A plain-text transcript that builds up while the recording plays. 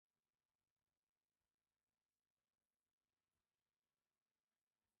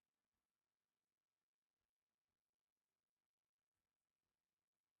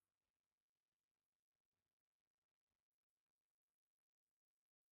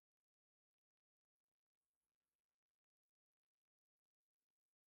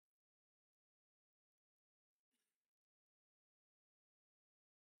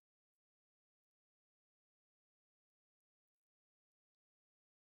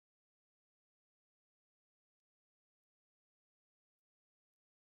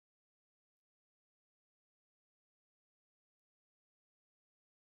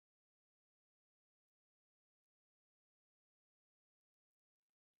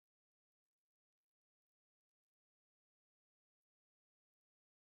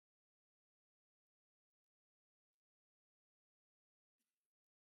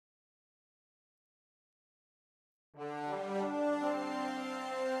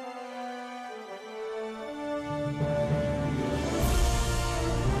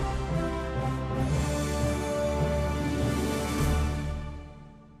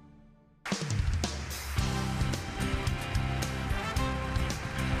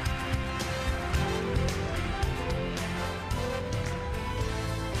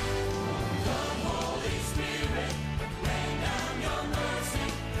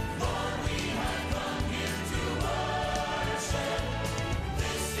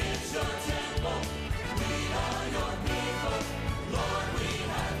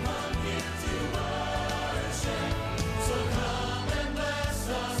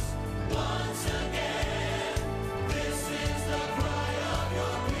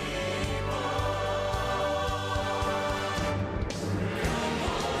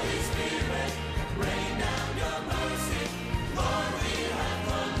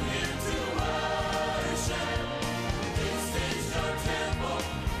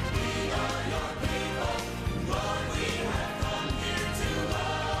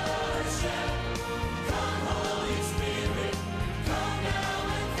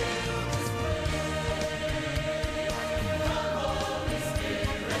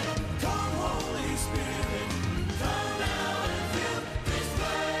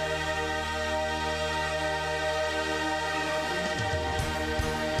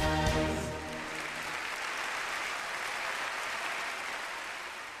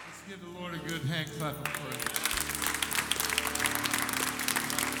Give the Lord a good hand clap of praise.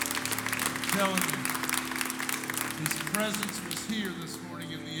 I'm telling you, His presence was here this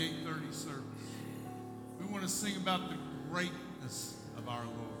morning in the 8:30 service. We want to sing about the greatness of our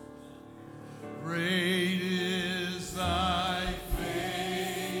Lord. Great is thy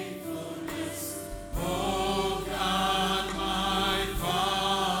faithfulness, O God, my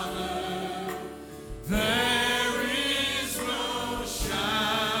Father. There is no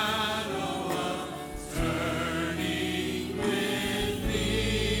shadow of turning with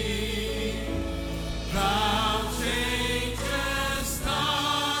thee. Thou changest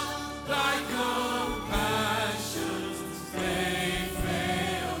not, thy compassions, they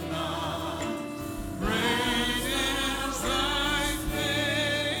fail not. Great is thy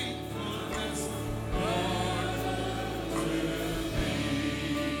faithfulness, Lord, to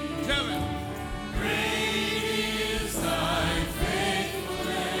thee. Tell him. Great is thy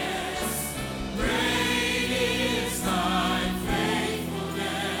faithfulness. Great is thy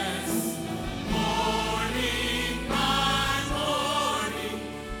faithfulness. Morning by morning,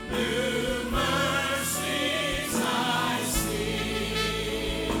 new mercies I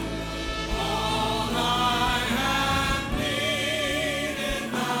see. All I have needed,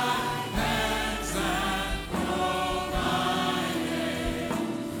 thy hands have provided.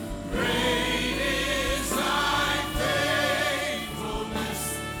 Great is thy faithfulness,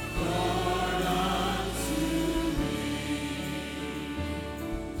 Lord, unto me.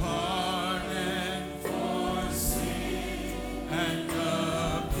 Pardon for sin and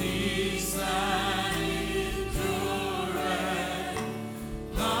the peace that endureth.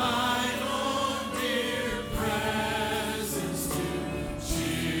 Thine own dear presence to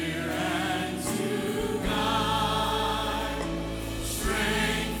cheer and to guide.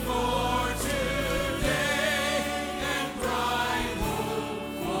 Strength for today and bright hope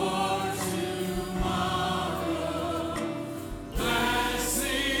for tomorrow.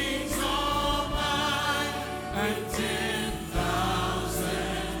 Blessings all mine and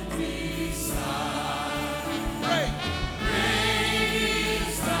 10,000 beside. Great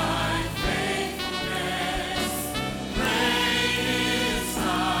is thy faithfulness. Great is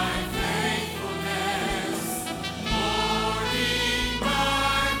thy faithfulness. Morning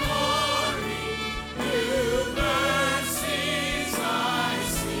by morning, new mercies I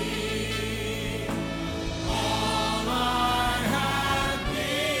see. All I have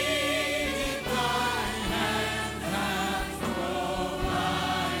needed, thy hand hath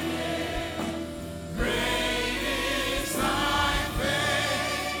provided. Great is thy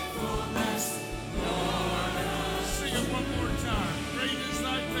faithfulness, Lord. Sing it one more time. Great is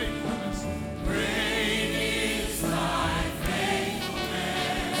thy faithfulness. Great is thy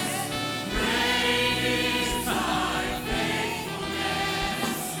faithfulness. Great is thy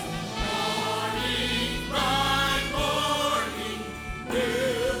faithfulness. Morning by morning,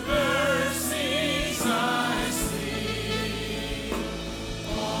 new mercies I see.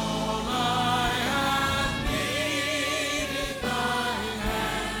 All I have needed, thy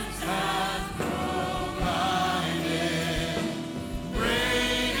hands have provided.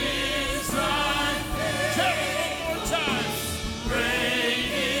 Great is thy faithfulness. Tell me one more time.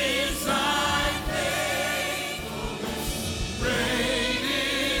 Great is thy faithfulness. Great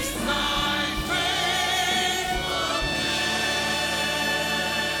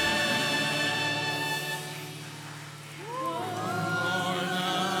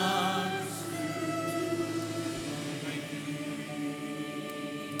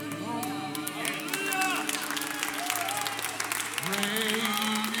is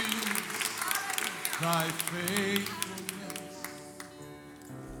thy faithfulness.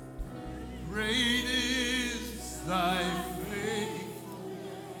 Great is thy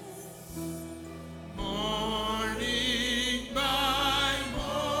faithfulness. Morning by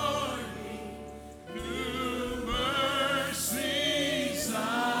morning, new mercies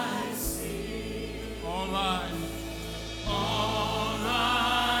I see. All I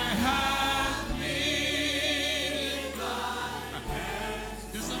have needed, thy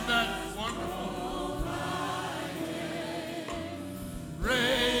hands. Isn't that wonderful?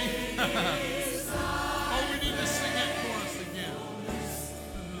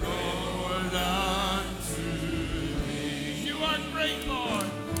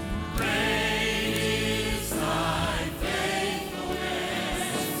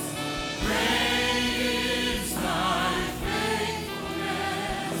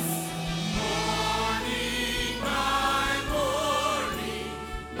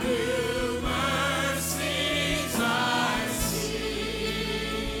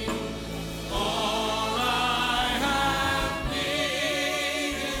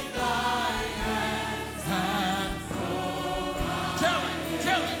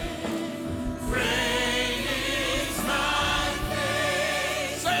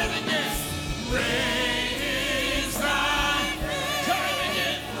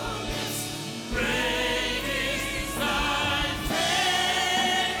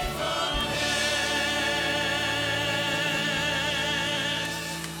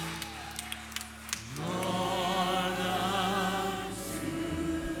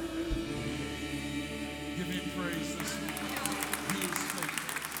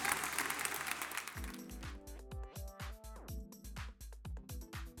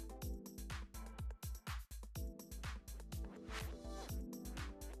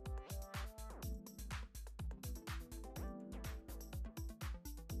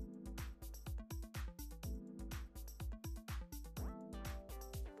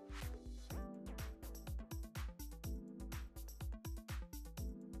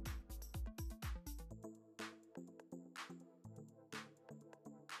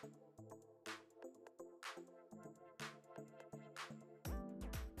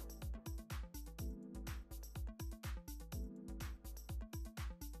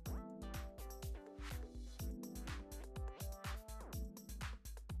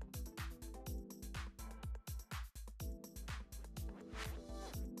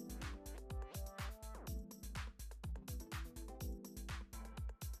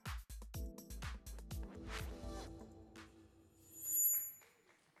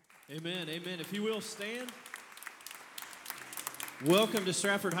 Amen, amen. If you will, stand. Welcome to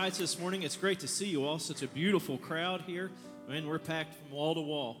Stratford Heights this morning. It's great to see you all. Such a beautiful crowd here. Man, we're packed from wall to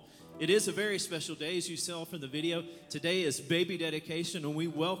wall. It is a very special day, as you saw from the video. Today is baby dedication, and we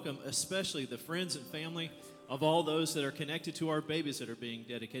welcome especially the friends and family of all those that are connected to our babies that are being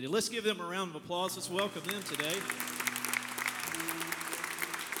dedicated. Let's give them a round of applause. Let's welcome them today.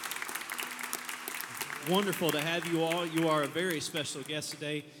 Wonderful to have you all. You are a very special guest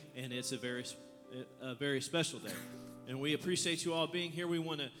today, and it's a very special day. And we appreciate you all being here. We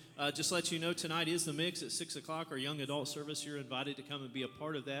want to just let you know tonight is the mix at 6 o'clock, our young adult service. You're invited to come and be a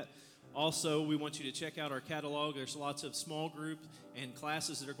part of that. Also, we want you to check out our catalog. There's lots of small groups and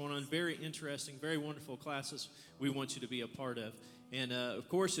classes that are going on. Very interesting, very wonderful classes we want you to be a part of. And, of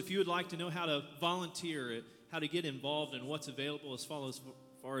course, if you would like to know how to volunteer, how to get involved and what's available as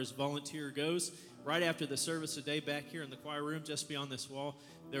far as volunteer goes, right after the service today, back here in the choir room, just beyond this wall,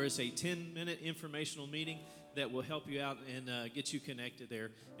 there is a 10-minute informational meeting that will help you out and get you connected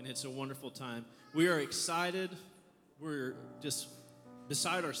there. And it's a wonderful time. We are excited. We're just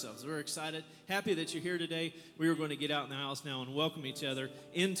beside ourselves. We're excited, happy that you're here today. We are going to get out in the house now and welcome each other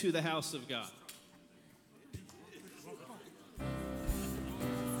into the house of God.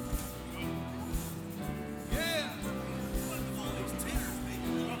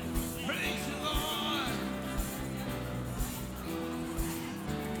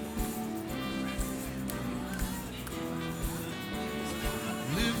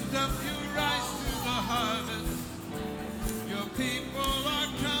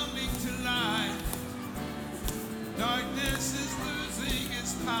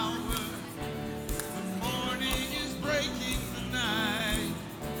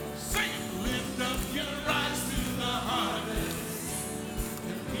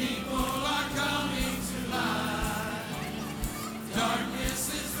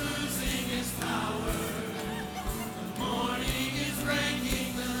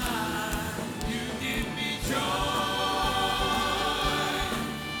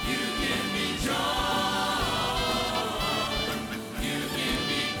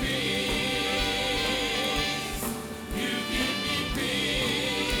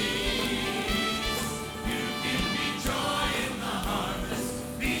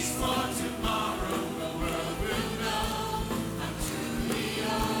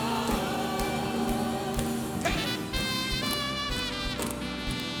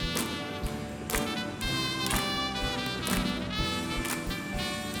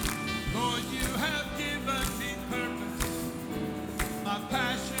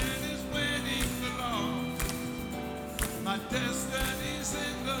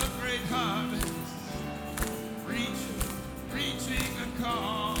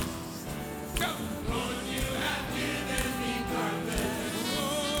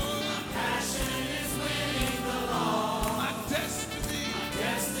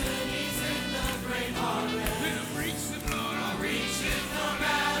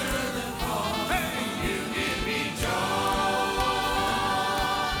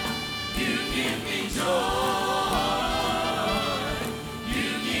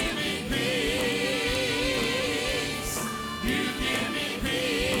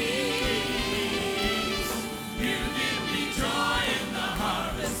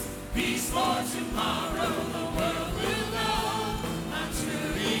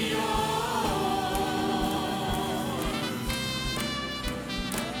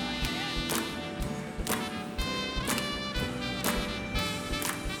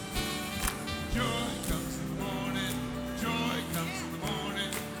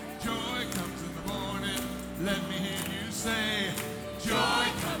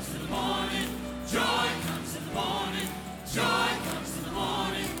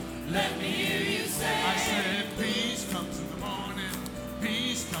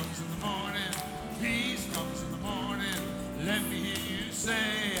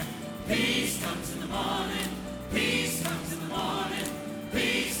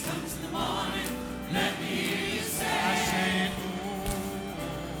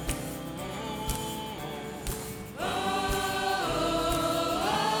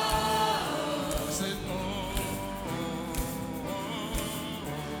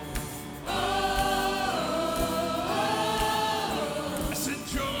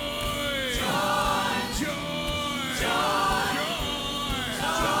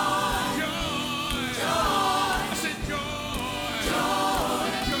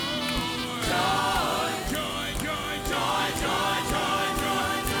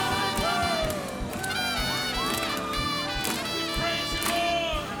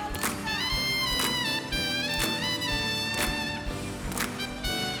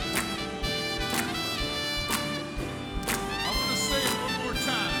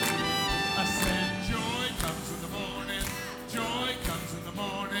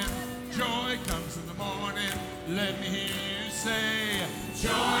 Let me hear you say,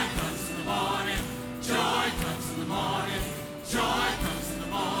 joy comes in the morning. Joy comes in the morning. Joy comes in the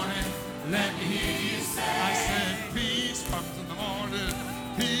morning. Let me hear you say. I said, peace comes in the morning.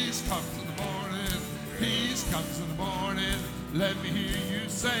 Peace comes in the morning. Peace comes in the morning. Let me hear you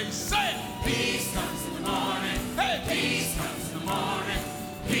say it. Peace comes in the morning. Hey, peace comes in the morning.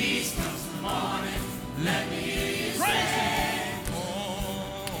 Peace comes in the morning. Let me hear you say it.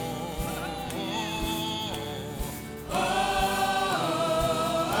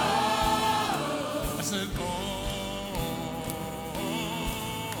 I said,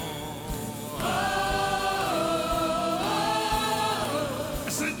 I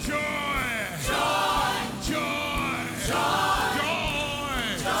said, joy, joy, joy, joy,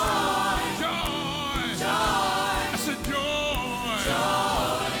 joy, joy, joy. I said, joy,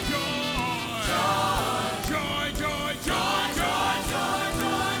 joy, joy, joy, joy, joy, joy, joy,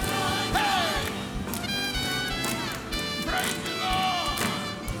 joy. Hey, praise the Lord.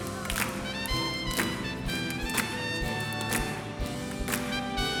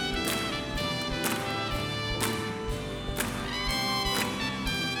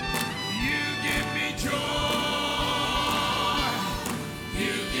 You give me joy.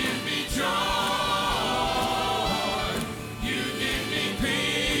 You give me joy. You give me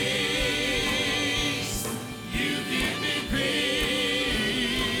peace. You give me peace.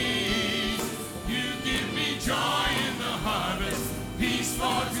 You give me joy in the harvest. Peace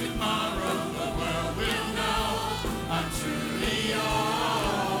for tomorrow. The world will know I'm truly yours.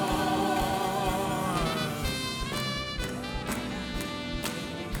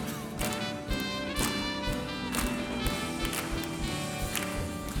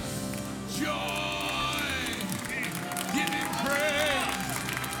 Joy. Give him praise.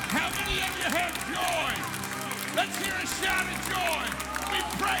 How many of you have joy? Let's hear a shout of joy. We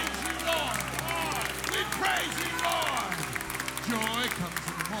praise you, Lord. We praise you, Lord. Joy comes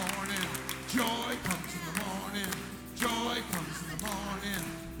in the morning. Joy comes in the morning. Joy comes in the morning.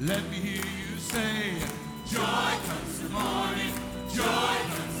 Let me hear you say, joy comes in the morning. Joy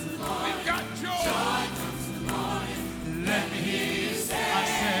comes in the morning. We've got joy. Joy comes in the morning. Let me hear you say. I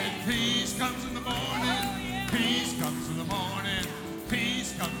said, peace comes in the morning. Peace comes in the morning.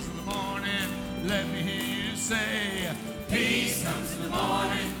 Peace comes in the morning. Let me hear you say, peace comes in the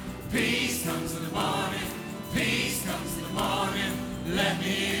morning. Peace comes in the morning. Peace comes in the morning. Let me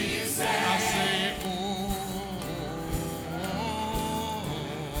hear you say. I say, oh, oh,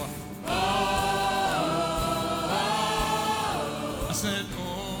 oh. I said, oh,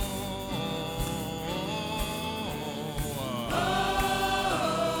 oh.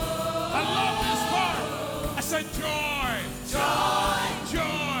 I love this part. I said, joy, joy,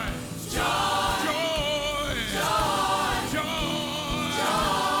 joy, joy, joy, joy, joy.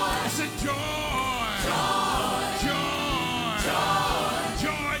 I said, joy, joy, joy,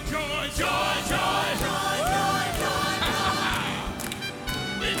 joy, joy, joy, joy.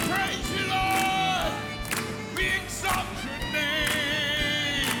 We praise you, Lord. We exalt your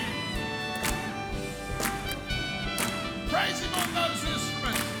name. Praise him on those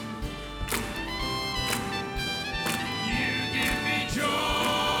instruments. You give me joy.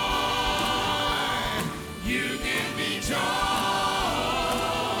 You give me joy.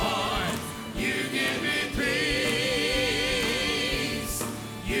 You give me peace.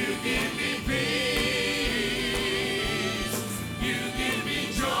 You give me peace. You give me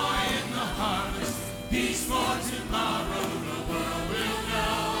joy in the harvest. Peace for tomorrow. The world will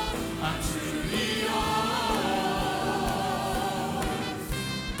know I'm truly yours.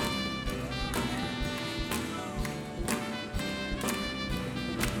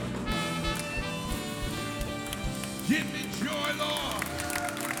 Give me joy, Lord.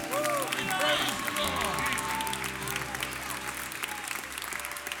 We praise you, Lord.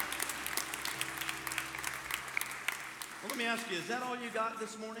 Well, let me ask you, is that all you got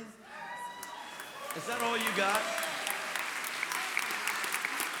this morning? Is that all you got?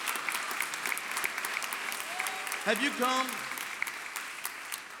 Have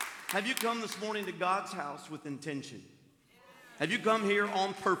you come this morning to God's house with intention? Have you come here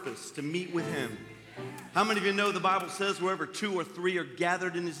on purpose to meet with him? How many of you know the Bible says wherever 2 or 3 are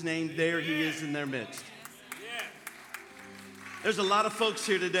gathered in his name, there he is in their midst? There's a lot of folks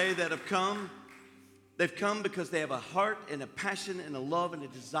here today that have come. They've come because they have a heart and a passion and a love and a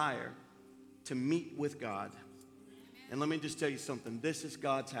desire to meet with God. And let me just tell you something. This is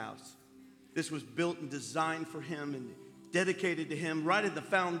God's house. This was built and designed for him and dedicated to him right at the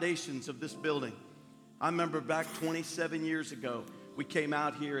foundations of this building. I remember back 27 years ago, we came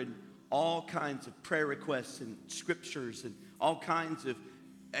out here and all kinds of prayer requests and scriptures and all kinds of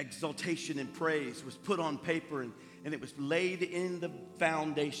exaltation and praise was put on paper, and it was laid in the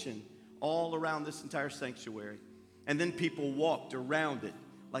foundation all around this entire sanctuary. And then people walked around it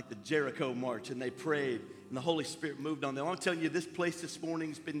like the Jericho March, and they prayed, and the Holy Spirit moved on them. I'm telling you, this place this morning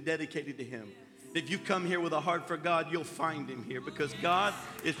has been dedicated to Him. If you come here with a heart for God, you'll find Him here, because God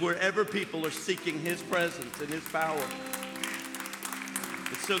is wherever people are seeking His presence and His power.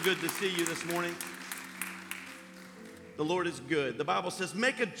 It's so good to see you this morning. The Lord is good. The Bible says,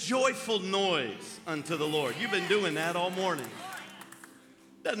 make a joyful noise unto the Lord. You've been doing that all morning.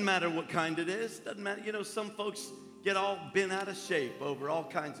 Doesn't matter what kind it is. Doesn't matter. You know, some folks get all bent out of shape over all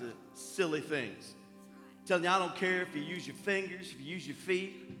kinds of silly things. I'm telling you, I don't care if you use your fingers, if you use your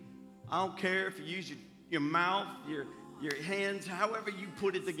feet. I don't care if you use your mouth, your hands, however you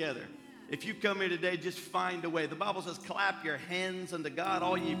put it together. If you come here today, just find a way. The Bible says, clap your hands unto God,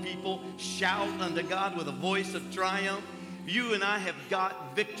 all ye people. Shout unto God with a voice of triumph. You and I have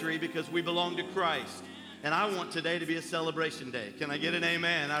got victory because we belong to Christ. And I want today to be a celebration day. Can I get an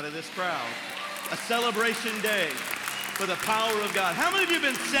amen out of this crowd? A celebration day for the power of God. How many of you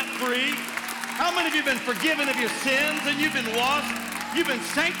have been set free? How many of you have been forgiven of your sins and you've been washed? You've been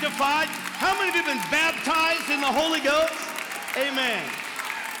sanctified? How many of you have been baptized in the Holy Ghost? Amen.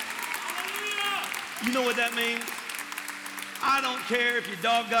 You know what that means? I don't care if your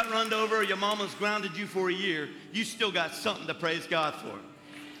dog got run over or your mama's grounded you for a year. You still got something to praise God for.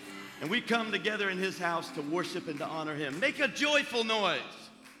 And we come together in His house to worship and to honor Him. Make a joyful noise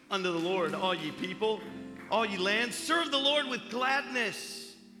unto the Lord, all ye people, all ye lands. Serve the Lord with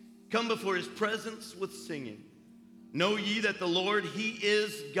gladness. Come before His presence with singing. Know ye that the Lord, He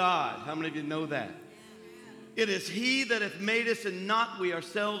is God. How many of you know that? It is He that hath made us and not we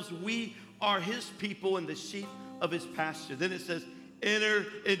ourselves. We are His people and the sheep of His pasture. Then it says, enter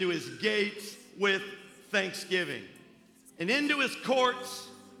into His gates with thanksgiving and into His courts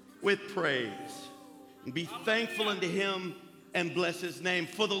with praise. And be thankful unto Him and bless His name.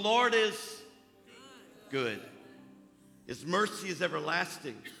 For the Lord is good. His mercy is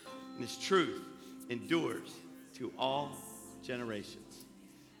everlasting, and His truth endures to all generations.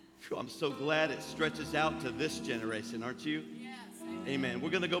 Phew, I'm so glad it stretches out to this generation, aren't you? Amen. We're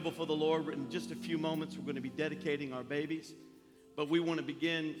going to go before the Lord in just a few moments. We're going to be dedicating our babies, but we want to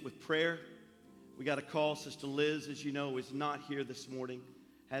begin with prayer. We got a call. Sister Liz, as you know, is not here this morning.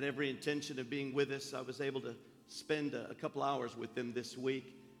 Had every intention of being with us. I was able to spend a couple hours with them this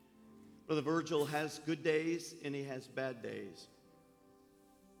week. Brother Virgil has good days and he has bad days.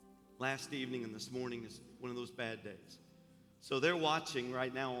 Last evening and this morning is one of those bad days. So they're watching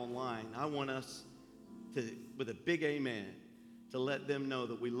right now online. I want us to, with a big amen, to let them know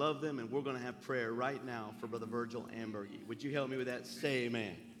that we love them, and we're going to have prayer right now for Brother Virgil Ambergy. Would you help me with that? Say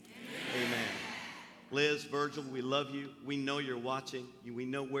amen. Amen. Amen. Liz, Virgil, we love you. We know you're watching. We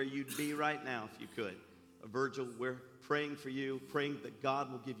know where you'd be right now if you could. Virgil, we're praying for you, praying that God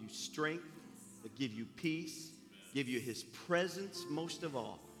will give you strength, that give you peace, give you His presence most of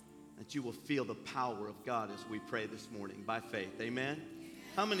all, that you will feel the power of God as we pray this morning by faith. Amen?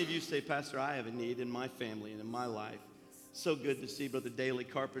 How many of you say, Pastor, I have a need in my family and in my life? So good to see Brother Daley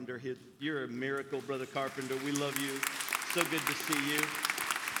Carpenter here. You're a miracle, Brother Carpenter. We love you. So good to see you.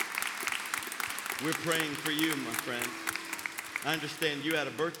 We're praying for you, my friend. I understand you had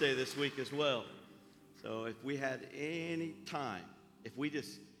a birthday this week as well. So if we had any time, if we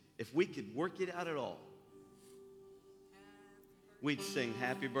could work it out at all, we'd sing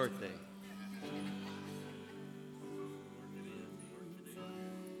happy birthday.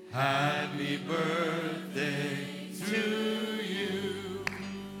 Happy birthday to you.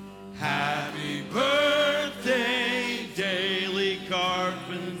 Happy birthday, Daley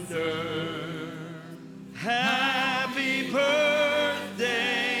Carpenter. Happy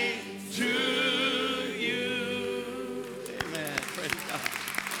birthday to you. Amen. Praise God.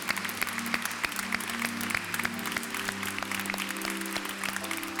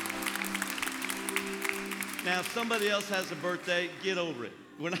 Now, if somebody else has a birthday, get over it.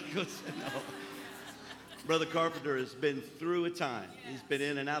 We're not going to say no. Brother Carpenter has been through a time. He's been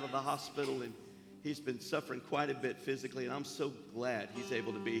in and out of the hospital, and he's been suffering quite a bit physically, and I'm so glad he's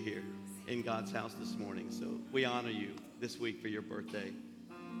able to be here in God's house this morning. So we honor you this week for your birthday.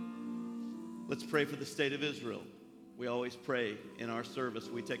 Let's pray for the state of Israel. We always pray in our service.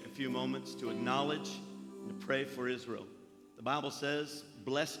 We take a few moments to acknowledge and to pray for Israel. The Bible says,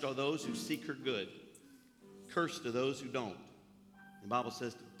 blessed are those who seek her good. Cursed are those who don't. The Bible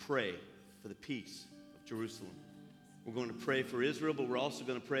says to pray for the peace of Jerusalem. We're going to pray for Israel, but we're also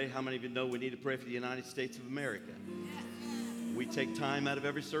going to pray. How many of you know we need to pray for the United States of America? We take time out of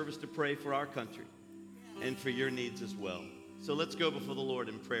every service to pray for our country and for your needs as well. So let's go before the Lord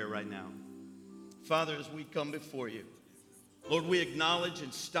in prayer right now. Father, as we come before you, Lord, we acknowledge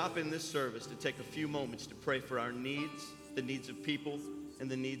and stop in this service to take a few moments to pray for our needs, the needs of people, and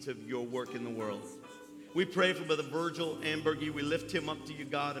the needs of your work in the world. We pray for Brother Virgil Ambergy. We lift him up to you,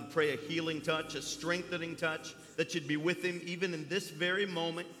 God, and pray a healing touch, a strengthening touch that should be with him even in this very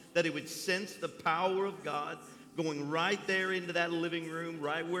moment, that he would sense the power of God going right there into that living room,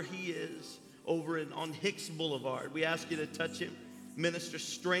 right where he is, over on Hicks Boulevard. We ask you to touch him, minister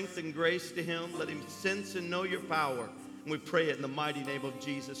strength and grace to him. Let him sense and know your power. And we pray it in the mighty name of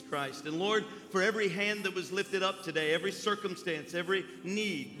Jesus Christ. And Lord, for every hand that was lifted up today, every circumstance, every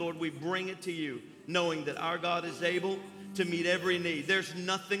need, Lord, we bring it to you, knowing that our God is able to meet every need. There's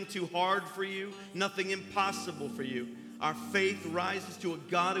nothing too hard for you, nothing impossible for you. Our faith rises to a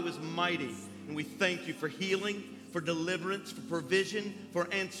God who is mighty. And we thank you for healing, for deliverance, for provision,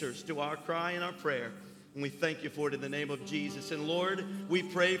 for answers to our cry and our prayer. And we thank you for it in the name of Jesus. And Lord, we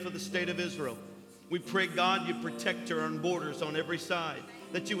pray for the state of Israel. We pray, God, you protect her on borders on every side,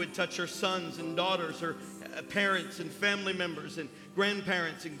 that you would touch her sons and daughters, her parents and family members and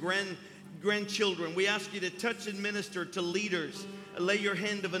grandparents and grandchildren. We ask you to touch and minister to leaders. Lay your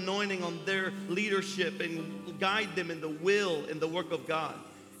hand of anointing on their leadership and guide them in the will and the work of God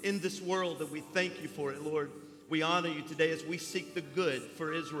in this world. And we thank you for it, Lord. We honor you today as we seek the good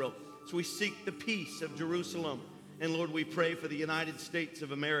for Israel, as we seek the peace of Jerusalem. And Lord, we pray for the United States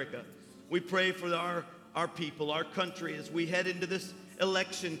of America. We pray for our people, our country, as we head into this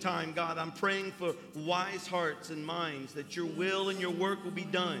election time. God, I'm praying for wise hearts and minds, that your will and your work will be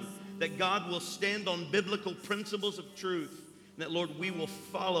done, that God will stand on biblical principles of truth, and that, Lord, we will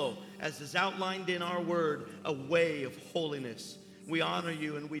follow, as is outlined in our word, a way of holiness. We honor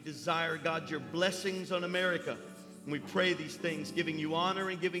you and we desire, God, your blessings on America. And we pray these things, giving you honor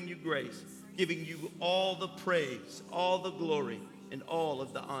and giving you grace, giving you all the praise, all the glory, and all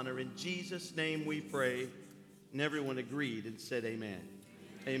of the honor. In Jesus' name we pray. And everyone agreed and said amen.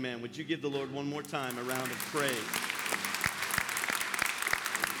 Amen. Would you give the Lord one more time a round of praise?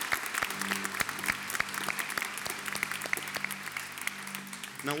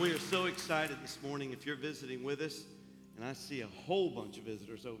 Now, we are so excited this morning if you're visiting with us, and I see a whole bunch of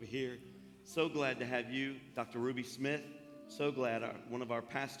visitors over here. So glad to have you, Dr. Ruby Smith. So glad one of our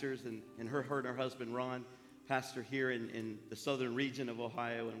pastors and her and her husband, Ron, pastor here in the southern region of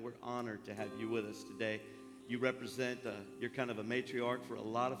Ohio, and we're honored to have you with us today. You represent, you're kind of a matriarch for a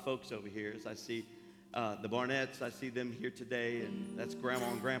lot of folks over here. As I see the Barnetts, I see them here today, and that's Grandma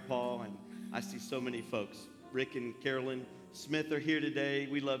and Grandpa, and I see so many folks. Rick and Carolyn Smith are here today.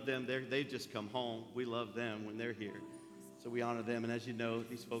 We love them. They've just come home. We love them when they're here. So we honor them, and as you know,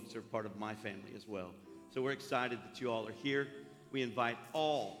 these folks are part of my family as well. So we're excited that you all are here. We invite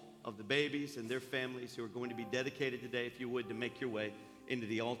all of the babies and their families who are going to be dedicated today, if you would, to make your way into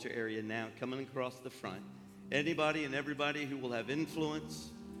the altar area now, coming across the front. Anybody and everybody who will have influence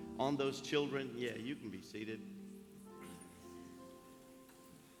on those children, yeah, you can be seated.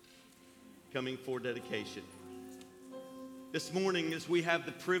 Coming for dedication. This morning, as we have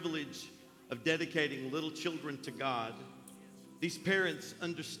the privilege of dedicating little children to God, these parents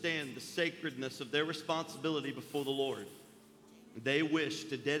understand the sacredness of their responsibility before the Lord. They wish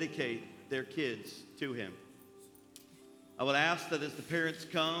to dedicate their kids to Him. I would ask that as the parents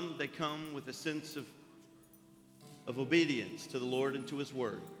come, they come with a sense of obedience to the Lord and to His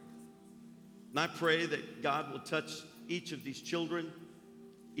Word. And I pray that God will touch each of these children,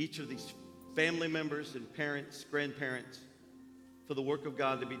 each of these family members and parents, grandparents, for the work of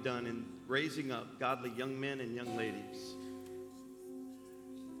God to be done in raising up godly young men and young ladies.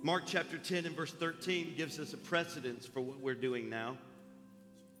 Mark chapter 10 and verse 13 gives us a precedence for what we're doing now.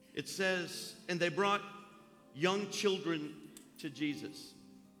 It says, and they brought young children to Jesus,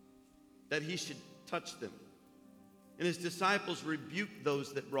 that He should touch them. And His disciples rebuked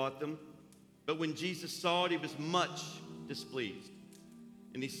those that brought them. But when Jesus saw it, He was much displeased.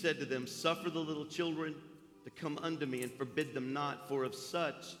 And He said to them, suffer the little children to come unto me, and forbid them not, for of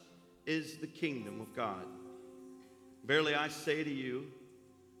such is the kingdom of God. Verily I say to you,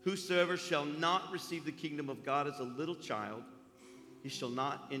 whosoever shall not receive the kingdom of God as a little child, he shall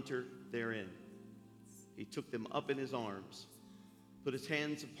not enter therein. He took them up in His arms, put His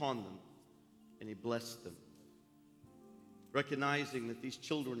hands upon them, and He blessed them. Recognizing that these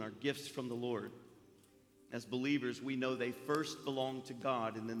children are gifts from the Lord, as believers, we know they first belong to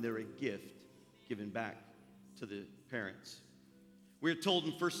God, and then they're a gift given back to the parents. We're told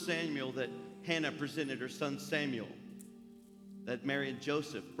in 1 Samuel that Hannah presented her son Samuel, that Mary and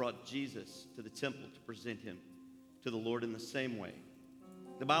Joseph brought Jesus to the temple to present him to the Lord in the same way.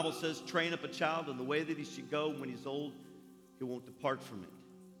 The Bible says, train up a child in the way that he should go. When he's old, who won't depart from it.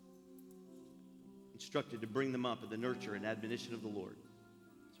 Instructed to bring them up in the nurture and admonition of the Lord.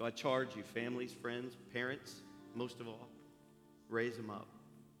 So I charge you, families, friends, parents, most of all, raise them up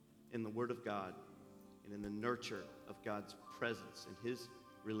in the Word of God and in the nurture of God's presence and His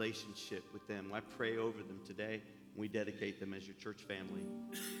relationship with them. I pray over them today. We dedicate them as your church family.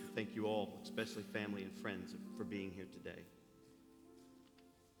 Thank you all, especially family and friends, for being here today.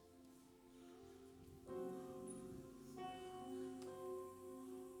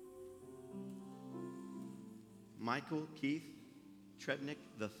 Michael Keith Trebnick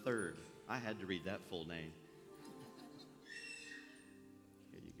III. I had to read that full name.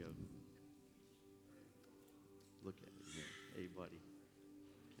 Here you go. Look at it here. Hey, buddy.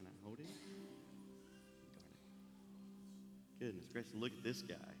 Can I hold him? Darn it. Goodness gracious, look at this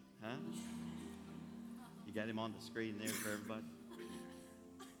guy, huh? You got him on the screen there for everybody?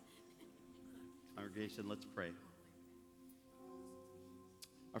 Congregation, let's pray.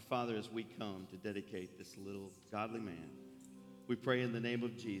 Our Father, as we come to dedicate this little godly man, we pray in the name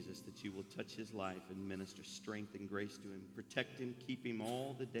of Jesus that you will touch his life and minister strength and grace to him. Protect him, keep him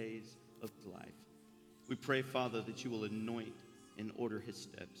all the days of his life. We pray, Father, that you will anoint and order his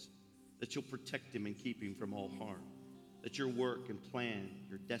steps, that you'll protect him and keep him from all harm, that your work and plan,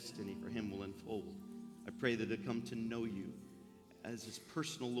 your destiny for him will unfold. I pray that he'll come to know you as his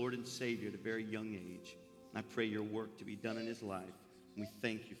personal Lord and Savior at a very young age. And I pray your work to be done in his life. We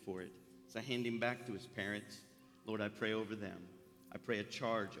thank you for it. As I hand him back to his parents, Lord, I pray over them. I pray a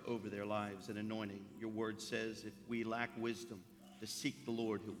charge over their lives, an anointing. Your word says if we lack wisdom, to seek the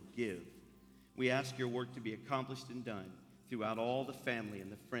Lord who will give. We ask your work to be accomplished and done throughout all the family and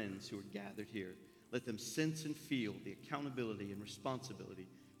the friends who are gathered here. Let them sense and feel the accountability and responsibility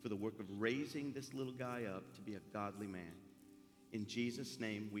for the work of raising this little guy up to be a godly man. In Jesus'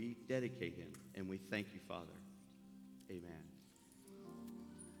 name, we dedicate him, and we thank you, Father. Amen.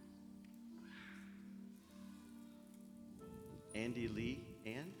 Andy Lee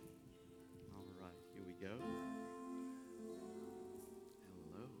and? All right, here we go.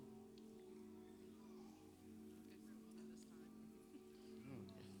 Hello.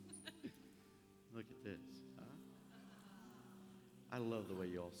 Oh. Look at this. Huh? I love the way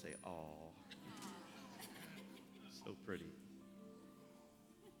you all say, "aw." So pretty.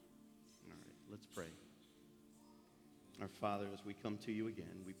 All right, let's pray. Our Father, as we come to you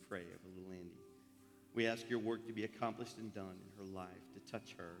again, we pray over little Andy. We ask your work to be accomplished and done in her life, to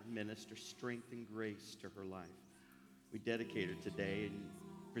touch her, minister strength and grace to her life. We dedicate her today and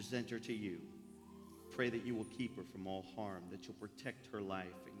present her to you. Pray that you will keep her from all harm, that you'll protect her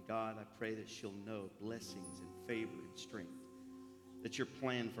life. And God, I pray that she'll know blessings and favor and strength, that your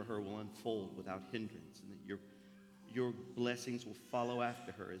plan for her will unfold without hindrance, and that your blessings will follow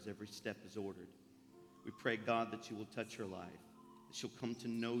after her as every step is ordered. We pray, God, that you will touch her life, that she'll come to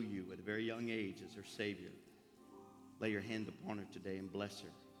know you at a very young age as her Savior. Lay your hand upon her today and bless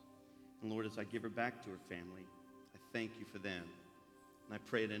her. And Lord, as I give her back to her family, I thank you for them. And I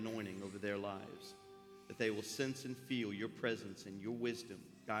pray an anointing over their lives, that they will sense and feel your presence and your wisdom,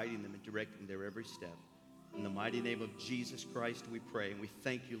 guiding them and directing their every step. In the mighty name of Jesus Christ, we pray. And we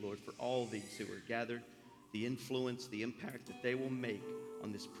thank you, Lord, for all these who are gathered, the influence, the impact that they will make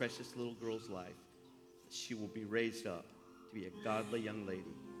on this precious little girl's life. She will be raised up to be a godly young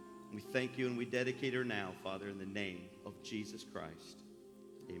lady. We thank you and we dedicate her now, Father, in the name of Jesus Christ.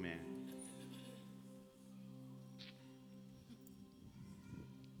 Amen.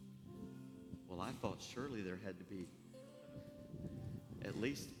 Well, I thought surely there had to be at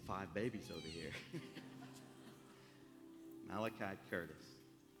least 5 babies over here. Malachi Curtis.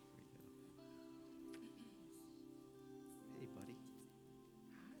 Hey, buddy.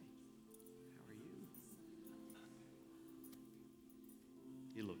 Hi. How are you?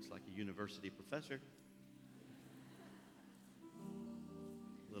 He looks like a university professor.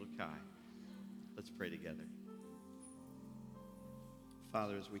 Little Kai. Let's pray together.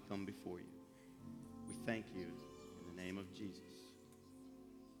 Father, as we come before you, we thank you in the name of Jesus.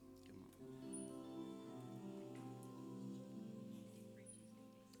 Come on.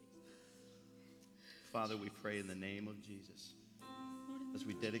 Father, we pray in the name of Jesus. As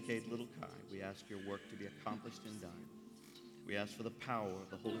we dedicate little Kai, we ask your work to be accomplished and done. We ask for the power of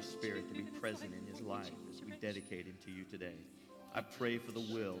the Holy Spirit to be present in his life as we dedicate him to you today. I pray for the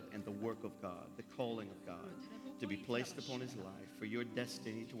will and the work of God, the calling of God to be placed upon his life, for your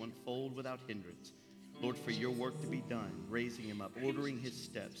destiny to unfold without hindrance. Lord, for your work to be done, raising him up, ordering his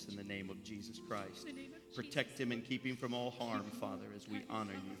steps in the name of Jesus Christ. Protect him and keep him from all harm, Father, as we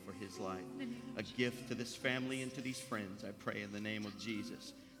honor you for his life. A gift to this family and to these friends, I pray in the name of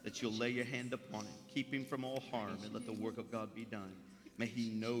Jesus, that you'll lay your hand upon him, keep him from all harm, and let the work of God be done. May he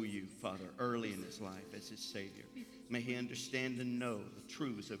know you, Father, early in his life as his Savior. May he understand and know the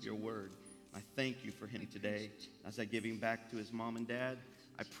truths of your word. I thank you for him today. As I give him back to his mom and dad,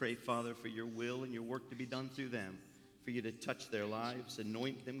 I pray, Father, for your will and your work to be done through them, for you to touch their lives,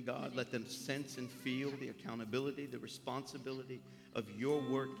 anoint them, God. Let them sense and feel the accountability, the responsibility of your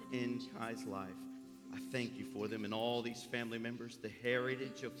work in Kai's life. I thank you for them and all these family members, the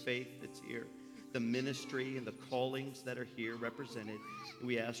heritage of faith that's here, the ministry and the callings that are here represented.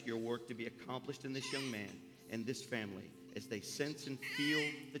 We ask your work to be accomplished in this young man and this family as they sense and feel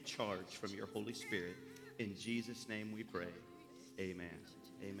the charge from your Holy Spirit. In Jesus' name we pray. Amen.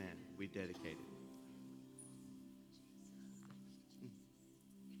 Amen. We dedicate it.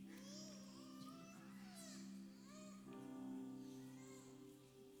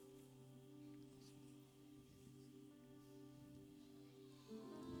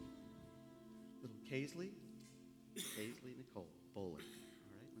 Little Kaisley Nicole Bowling. All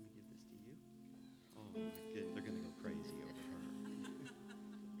right, let me give this to you. Oh, my good. They're going to go crazy over her.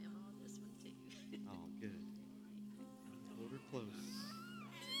 This one too. Oh, good. Hold her close.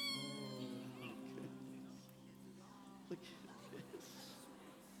 Oh, good. Look at this.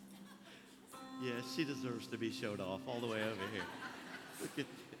 Yeah, she deserves to be showed off all the way over here. Look at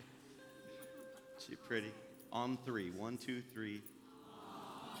this. She pretty. On three. 1, 2, 3.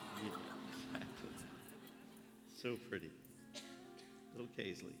 Yeah, exactly. So pretty. Little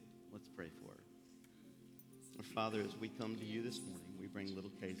Kaisley, let's pray for her. Our Father, as we come to you this morning, we bring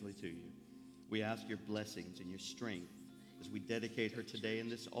little Kaisley to you. We ask your blessings and your strength as we dedicate her today in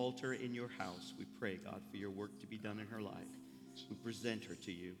this altar in your house. We pray, God, for your work to be done in her life. We present her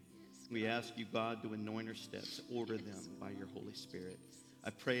to you. We ask you, God, to anoint her steps, order them by your Holy Spirit. I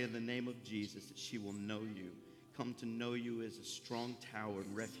pray in the name of Jesus that she will know you, come to know you as a strong tower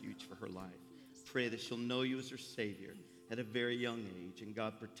and refuge for her life. Pray that she'll know you as her Savior at a very young age, and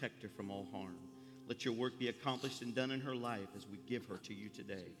God, protect her from all harm. Let your work be accomplished and done in her life as we give her to you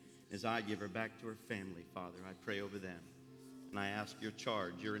today. As I give her back to her family, Father, I pray over them. And I ask your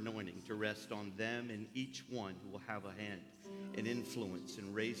charge, your anointing to rest on them and each one who will have a hand and influence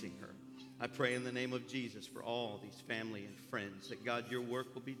in raising her. I pray in the name of Jesus for all these family and friends that, God, your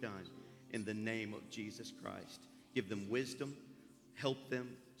work will be done in the name of Jesus Christ. Give them wisdom, help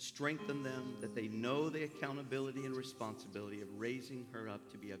them, strengthen them, that they know the accountability and responsibility of raising her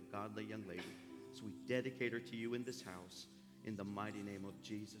up to be a godly young lady. So we dedicate her to you in this house in the mighty name of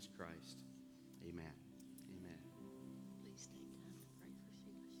Jesus Christ. Amen. Amen. Please take time to pray for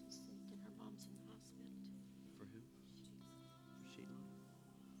Sheila. She's sick and her mom's in the hospital too. For who? For Sheila.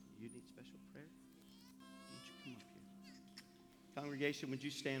 You need special prayer? Why don't you come up here? Congregation, would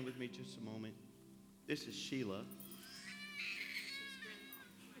you stand with me just a moment? This is Sheila.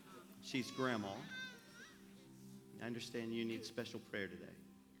 She's grandma. I understand you need special prayer today.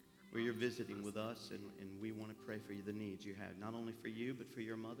 Where you're visiting with us, and we want to pray for you, the needs you have, not only for you, but for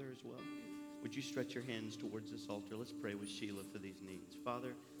your mother as well. Would you stretch your hands towards this altar? Let's pray with Sheila for these needs.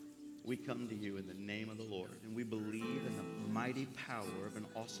 Father, we come to you in the name of the Lord, and we believe in the mighty power of an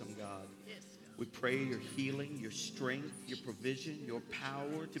awesome God. We pray your healing, your strength, your provision, your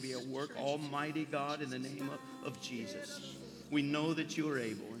power to be at work, Almighty God, in the name of Jesus. We know that you are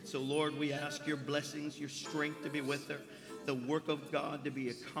able. And so, Lord, we ask your blessings, your strength to be with her, the work of God to be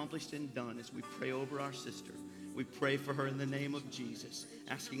accomplished and done as we pray over our sister. We pray for her in the name of Jesus,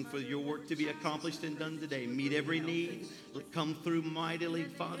 asking for your work to be accomplished and done today. Meet every need. Come through mightily,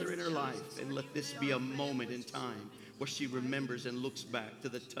 Father, in her life. And let this be a moment in time where she remembers and looks back to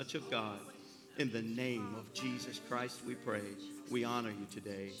the touch of God. In the name of Jesus Christ, we pray. We honor you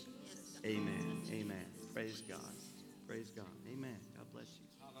today. Amen. Amen. Praise God. Praise God. Amen. God bless you.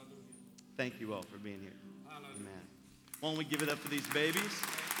 Thank you all for being here. Amen. Why don't we give it up for these babies?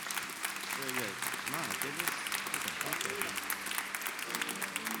 Very good. My goodness.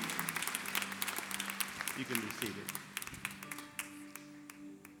 You can be seated.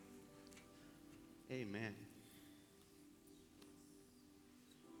 Amen.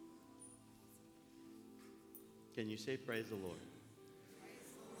 Can you say praise the Lord?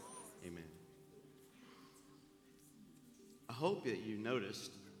 Amen. I hope that you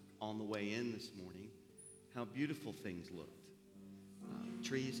noticed on the way in this morning how beautiful things looked.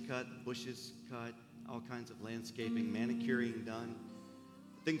 Trees cut, bushes cut, all kinds of landscaping, manicuring done.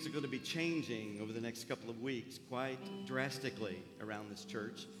 Things are going to be changing over the next couple of weeks quite drastically around this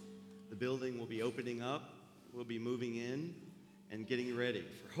church. The building will be opening up. We'll be moving in and getting ready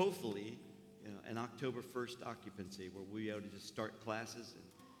for hopefully an October 1st occupancy where we'll be able to just start classes and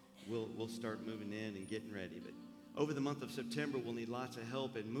we'll start moving in and getting ready. But over the month of September, we'll need lots of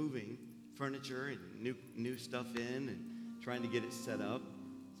help in moving furniture and new stuff in and trying to get it set up.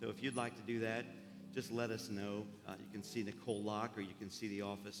 So if you'd like to do that, just let us know. You can see Nicole Locke, or you can see the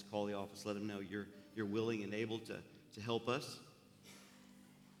office, call the office, let them know you're willing and able to help us.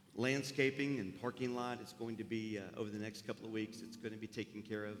 Landscaping and parking lot is going to be, over the next couple of weeks, it's going to be taken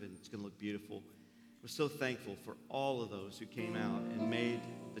care of, and it's going to look beautiful. We're so thankful for all of those who came out and made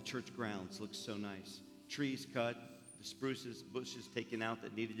the church grounds look so nice. Trees cut, the spruces, bushes taken out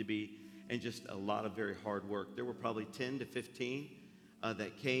that needed to be, and just a lot of very hard work. There were probably 10 to 15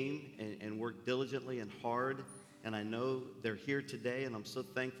 that came and worked diligently and hard, and I know they're here today, and I'm so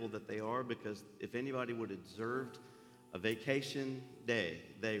thankful that they are, because if anybody would have deserved a vacation day,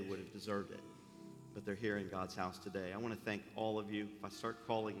 they would have deserved it. But they're here in God's house today. I want to thank all of you. If I start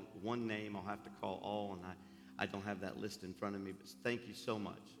calling one name, I'll have to call all, and I don't have that list in front of me, but thank you so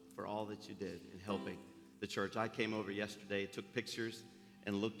much for all that you did in helping the church. I came over yesterday, took pictures,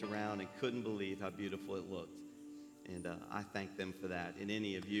 and looked around and couldn't believe how beautiful it looked. And I thank them for that. And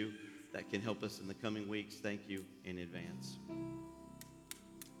any of you that can help us in the coming weeks, thank you in advance. I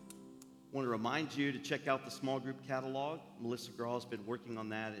want to remind you to check out the small group catalog. Melissa Graw has been working on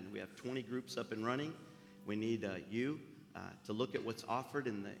that, and we have 20 groups up and running. We need you to look at what's offered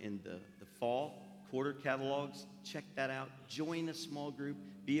in the fall quarter catalogs. Check that out. Join a small group.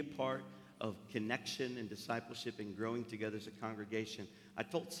 Be a part of connection and discipleship and growing together as a congregation. I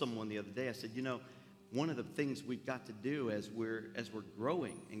told someone the other day, I said, one of the things we've got to do as we're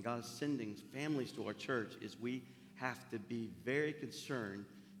growing and God's sending families to our church is we have to be very concerned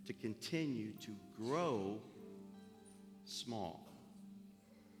to continue to grow small.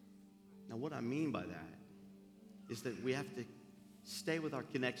 Now, what I mean by that is that we have to stay with our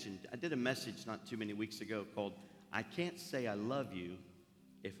connection. I did a message not too many weeks ago called, I Can't Say I Love You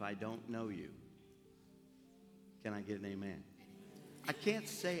If I Don't Know You. Can I get an amen? I can't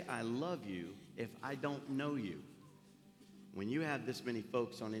say I love you if I don't know you. When you have this many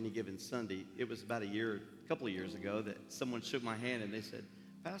folks on any given Sunday, it was about a couple of years ago that someone shook my hand and they said,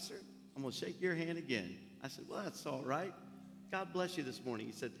 Pastor, I'm going to shake your hand again. I said, well, that's all right. God bless you this morning.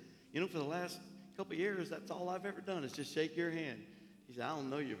 He said, for the last couple of years, that's all I've ever done is just shake your hand. He said, I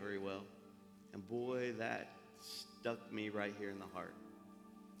don't know you very well. And boy, that stuck me right here in the heart.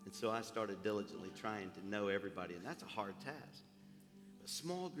 And so I started diligently trying to know everybody, and that's a hard task. But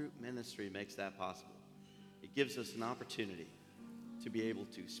small group ministry makes that possible. It gives us an opportunity to be able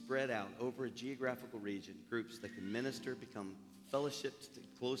to spread out over a geographical region, groups that can minister, become fellowships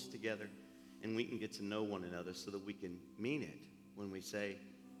close together, and we can get to know one another so that we can mean it when we say,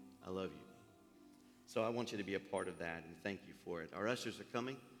 I love you. So I want you to be a part of that, and thank you for it. Our ushers are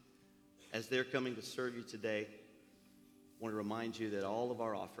coming. As they're coming to serve you today, I want to remind you that all of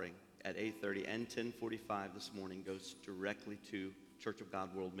our offering at 8:30 and 10:45 this morning goes directly to Church of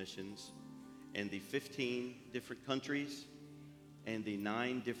God World Missions and the 15 different countries and the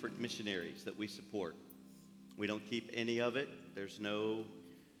 9 different missionaries that we support. We don't keep any of it. There's no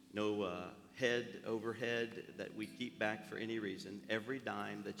overhead that we keep back for any reason. Every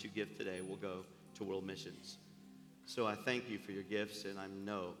dime that you give today will go to World Missions. So I thank you for your gifts, and I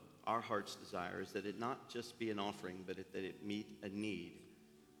know our heart's desire is that it not just be an offering, but that it meet a need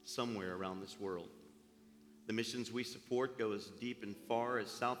somewhere around this world. The missions we support go as deep and far as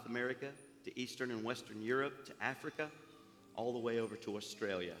South America, to Eastern and Western Europe, to Africa, all the way over to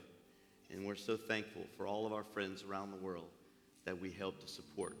Australia. And we're so thankful for all of our friends around the world that we help to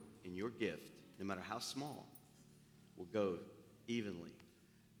support. And your gift, no matter how small, will go evenly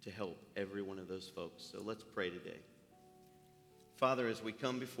to help every one of those folks. So let's pray today. Father, as we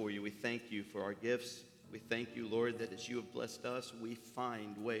come before you, we thank you for our gifts. We thank you, Lord, that as you have blessed us, we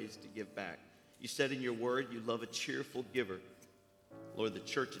find ways to give back. You said in your word you love a cheerful giver. Lord, the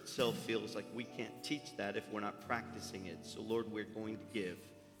church itself feels like we can't teach that if we're not practicing it. So, Lord, we're going to give.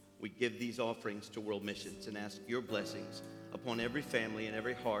 We give these offerings to World Missions and ask your blessings upon every family and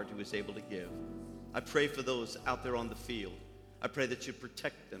every heart who is able to give. I pray for those out there on the field. I pray that you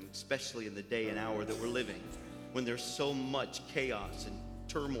protect them, especially in the day and hour that we're living, when there's so much chaos and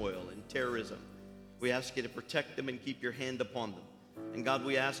turmoil and terrorism. We ask you to protect them and keep your hand upon them. And God,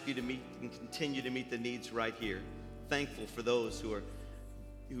 we ask you to meet and continue to meet the needs right here. Thankful for those who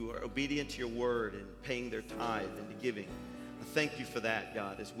are obedient to your word and paying their tithe and giving. I thank you for that,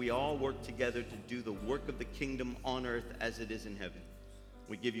 God, as we all work together to do the work of the kingdom on earth as it is in heaven.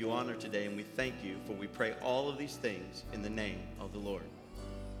 We give you honor today, and we thank you, for we pray all of these things in the name of the Lord.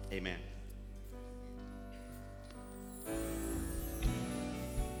 Amen.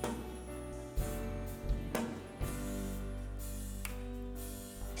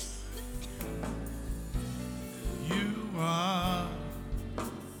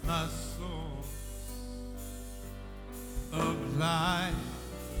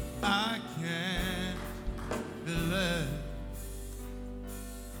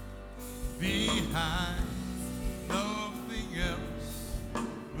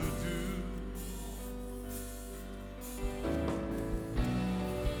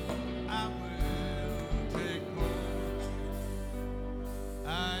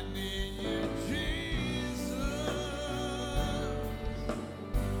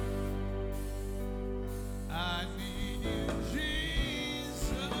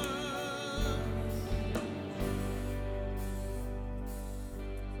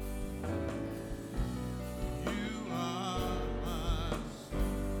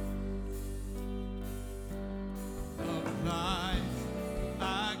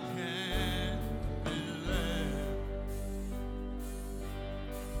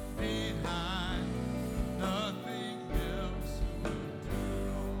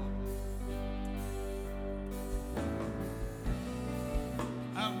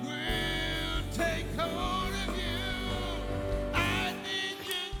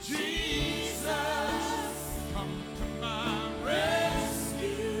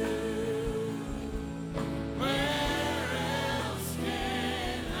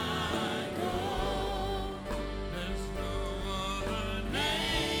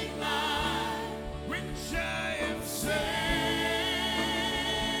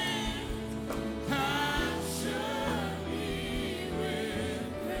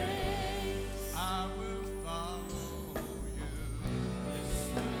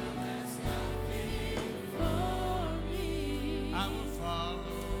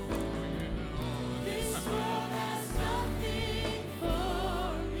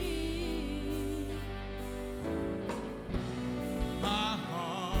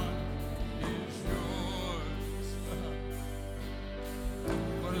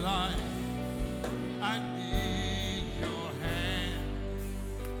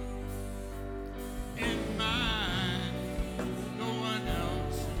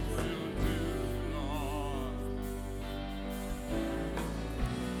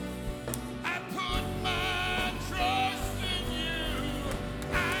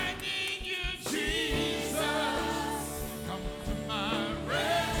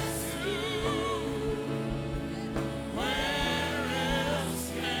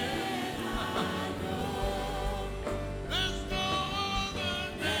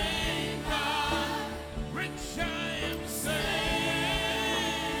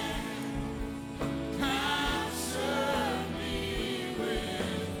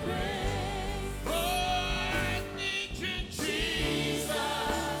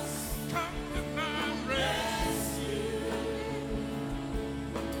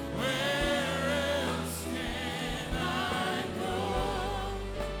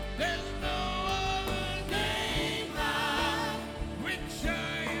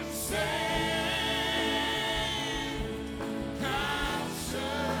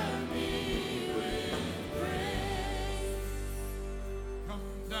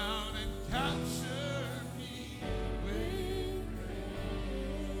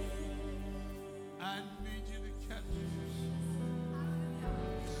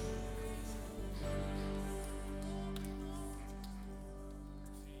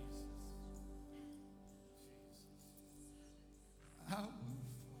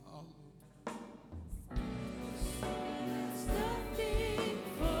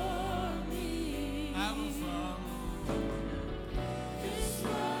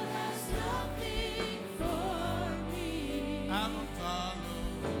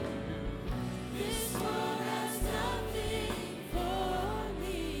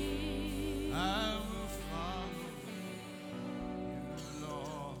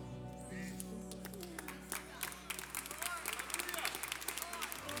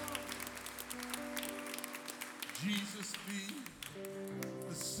 Jesus be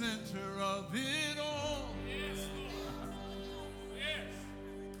the center of it all.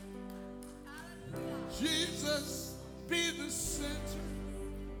 Jesus be the center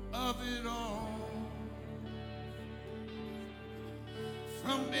of it all.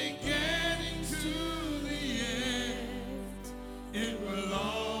 From beginning to the end, it will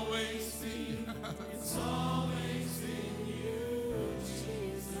always be. It's always been you,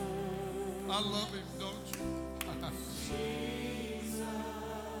 Jesus. I love him, don't you?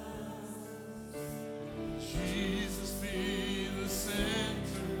 Jesus be the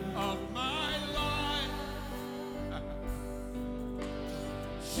center of my life.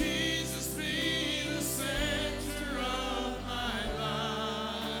 Jesus be the center of my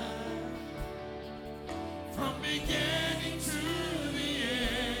life. From beginning to the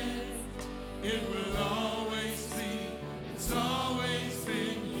end, it will always be, it's always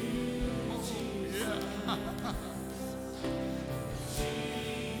been you. Oh, yeah.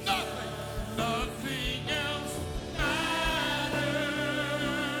 Nothing else matters.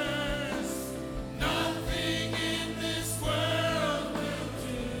 Nothing in this world will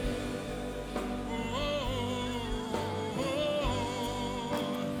do. Oh,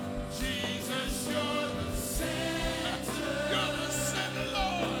 Jesus, you're the center. You're the center,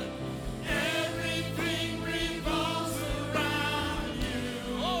 Lord. Everything revolves around you.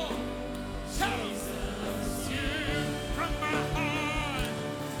 Oh, Jesus, you from my heart.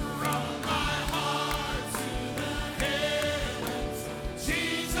 From my heart to the heavens,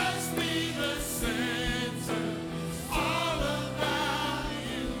 Jesus be the center. It's all about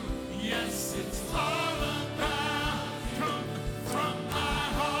you. Yes, it's all about from my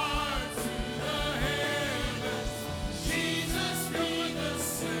heart to the heavens, Jesus be the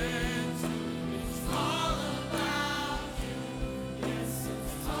center. It's all about you. Yes,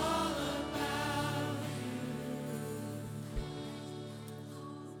 it's all about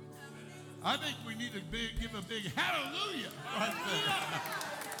I think we need to give a big hallelujah right there.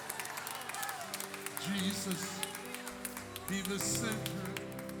 Jesus, be the center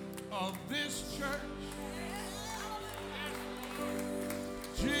of this church.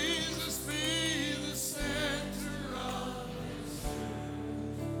 Jesus, be the center of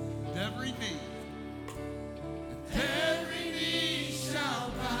every knee. And every knee shall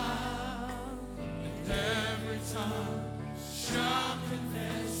bow, and every tongue shall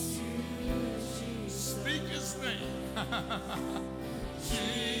confess you. Speak his name.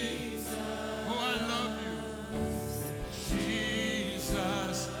 Jesus. Oh, I love you.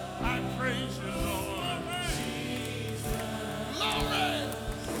 Jesus. I praise you, Lord. Jesus. Glory.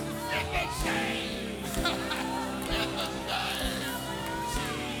 In the name. In the name.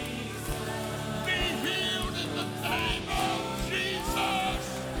 Jesus. Be healed in the name of Jesus.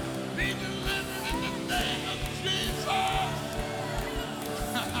 Be delivered in the name of Jesus.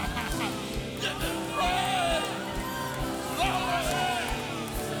 Give him praise. Glory.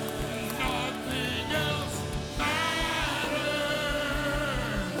 Nothing else matters.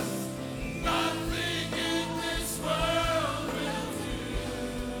 Nothing in this world will do.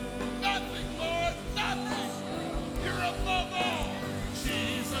 Nothing, Lord, nothing. You're above all.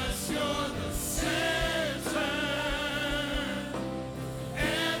 Jesus, you're the center.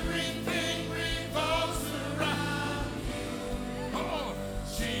 Everything revolves around you. Oh,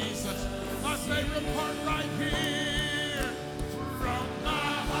 Jesus, my favorite part right here. From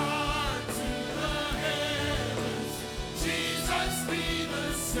my heart to the heavens, Jesus be the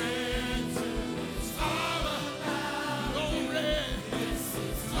center. It's all about glory. It's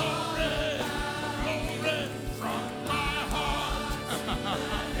glory, glory. From my heart.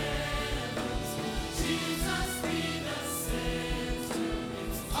 Jesus be the center.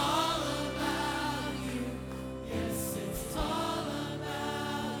 It's all about you. Yes, it's all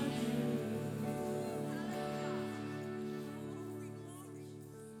about you.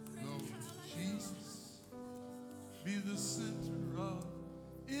 Oh, Jesus, be the center of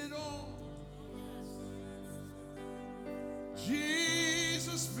it all.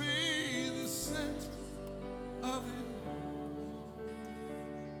 Jesus, be the center of it.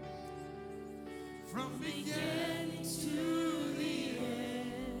 From beginning to the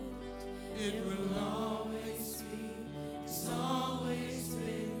end, it will always be. It's always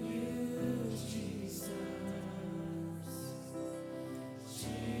been you, Jesus.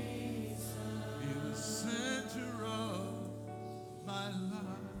 Jesus, be the center of my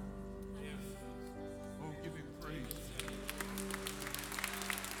life. Oh, give him praise.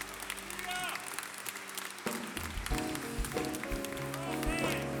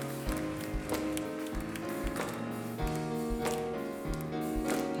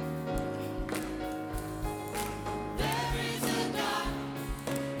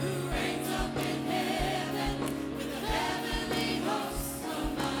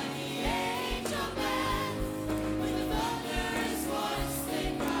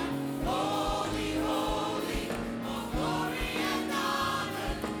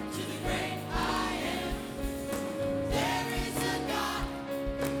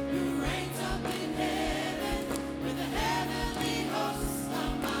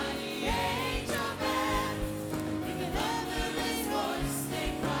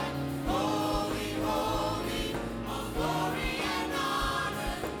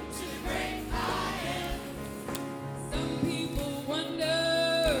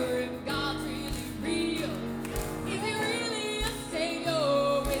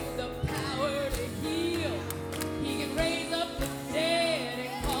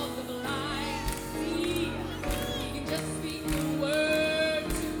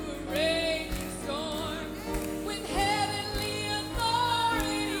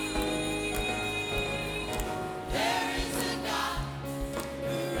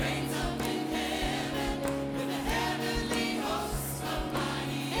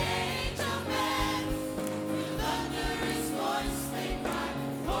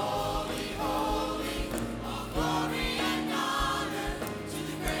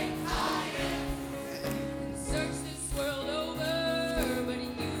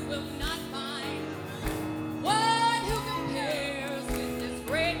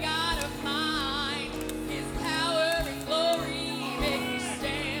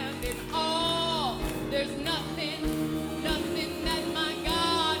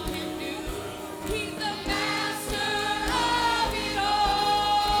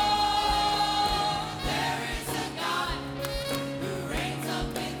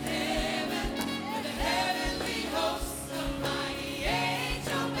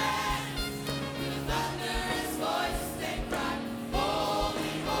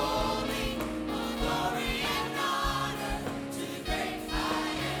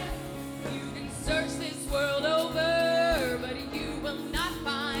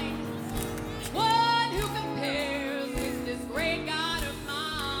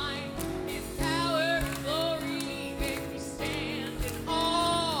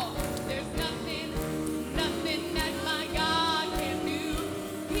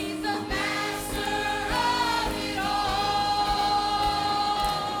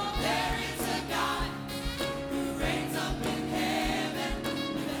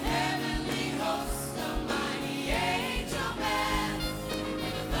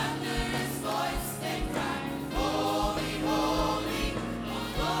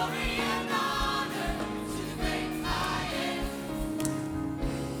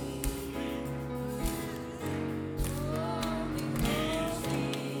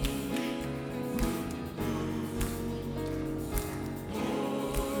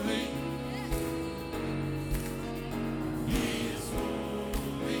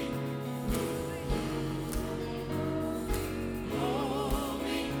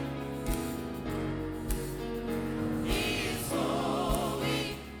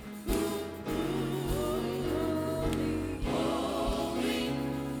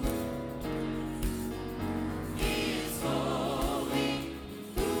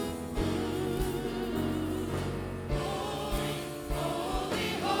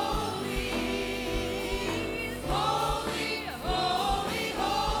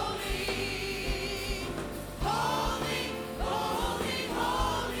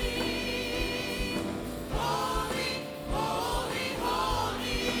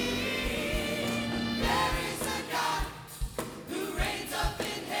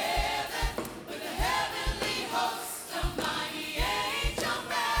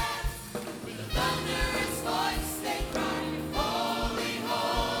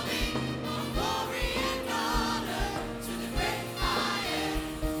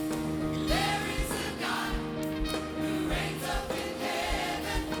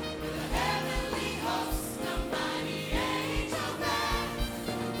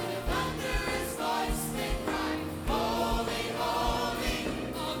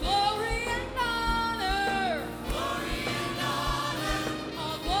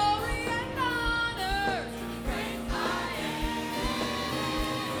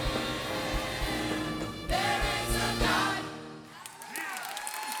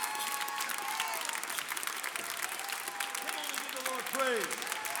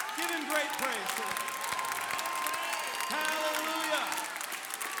 great praise today. Hallelujah.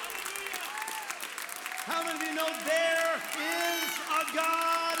 How many of you know there is a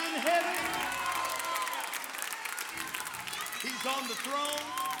God in heaven? He's on the throne.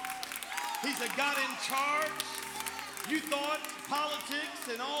 He's a God in charge. You thought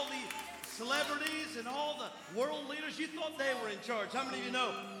politics and all the celebrities and all the world leaders, you thought they were in charge. How many of you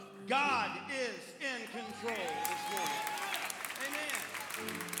know God is in control this morning? Amen.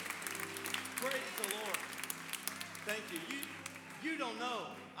 Praise the Lord. Thank you. You don't know.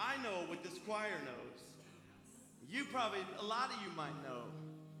 I know what this choir knows. You probably, a lot of you might know.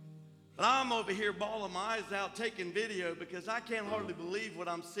 But I'm over here bawling my eyes out taking video because I can't hardly believe what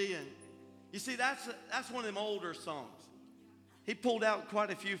I'm seeing. You see, that's one of them older songs. He pulled out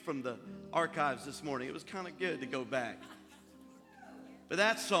quite a few from the archives this morning. It was kind of good to go back. But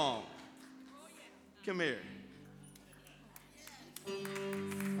that song, come here.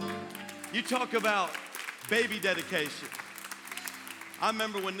 You talk about baby dedication. I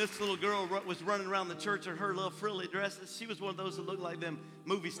remember when this little girl was running around the church in her little frilly dresses. She was one of those that looked like them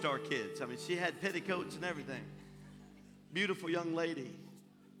movie star kids. I mean, she had petticoats and everything. Beautiful young lady.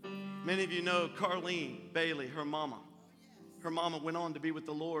 Many of you know Carlene Bailey, her mama. Her mama went on to be with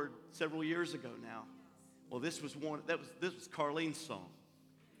the Lord several years ago now. Well, this was Carlene's song.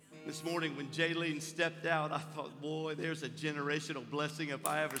 This morning when Jaylene stepped out, I thought, boy, there's a generational blessing if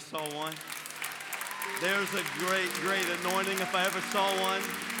I ever saw one. There's a great, great anointing if I ever saw one.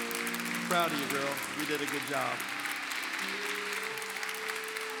 Proud of you, girl. You did a good job.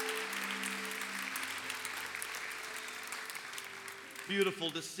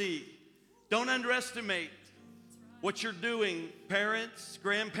 Beautiful to see. Don't underestimate what you're doing, parents,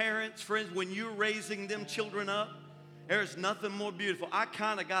 grandparents, friends, when you're raising them children up. There's nothing more beautiful. I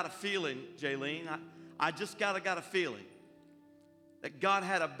kind of got a feeling, Jaylene, I just got a feeling that God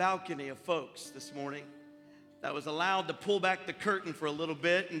had a balcony of folks this morning that was allowed to pull back the curtain for a little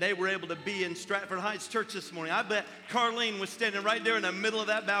bit, and they were able to be in Stratford Heights Church this morning. I bet Carlene was standing right there in the middle of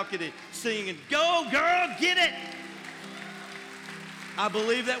that balcony singing, "Go, girl, get it." I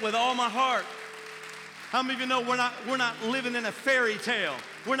believe that with all my heart. How many of you know we're not living in a fairy tale?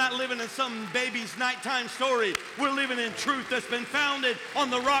 We're not living in some baby's nighttime story. We're living in truth that's been founded on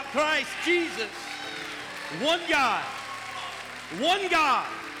the rock Christ Jesus. One God. One God.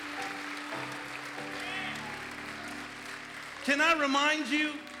 Can I remind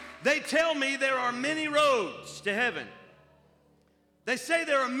you? They tell me there are many roads to heaven. They say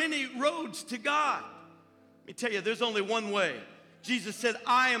there are many roads to God. Let me tell you, there's only one way. Jesus said,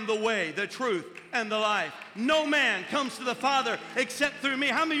 "I am the way, the truth, and the life. No man comes to the Father except through me."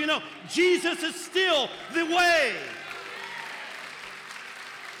 How many of you know Jesus is still the way?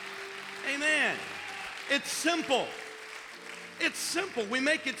 Amen. It's simple. It's simple. We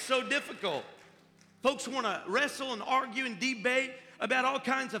make it so difficult. Folks want to wrestle and argue and debate about all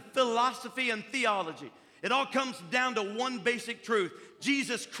kinds of philosophy and theology. It all comes down to one basic truth.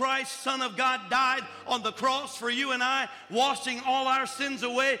 Jesus Christ, Son of God, died on the cross for you and I, washing all our sins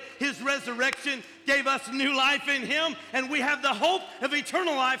away. His resurrection gave us new life in Him, and we have the hope of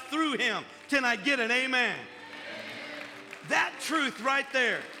eternal life through Him. Can I get an amen? That truth right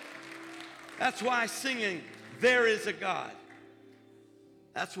there. That's why singing, "There is a God."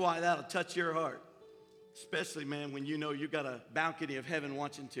 That's why that'll touch your heart. Especially, man, when you know you got a balcony of heaven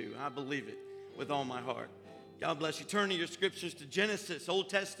watching too. I believe it with all my heart. God bless you. Turn to your scriptures to Genesis, Old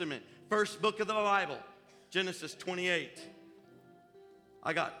Testament, first book of the Bible, Genesis 28.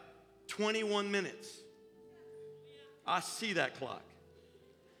 I got 21 minutes. I see that clock.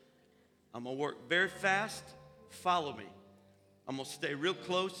 I'm going to work very fast. Follow me. I'm going to stay real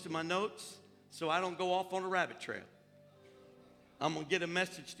close to my notes so I don't go off on a rabbit trail. I'm going to get a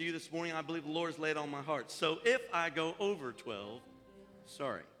message to you this morning. I believe the Lord has laid on my heart. So if I go over 12,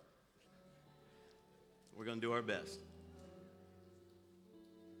 sorry. We're going to do our best.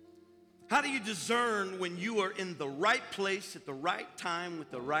 How do you discern when you are in the right place at the right time with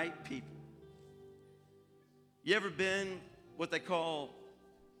the right people? You ever been what they call,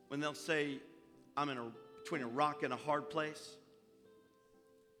 when they'll say, I'm between a rock and a hard place?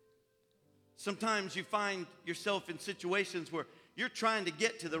 Sometimes you find yourself in situations where you're trying to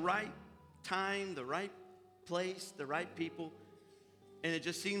get to the right time, the right place, the right people, and it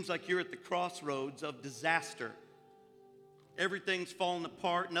just seems like you're at the crossroads of disaster. Everything's falling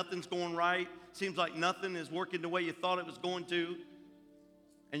apart. Nothing's going right. Seems like nothing is working the way you thought it was going to.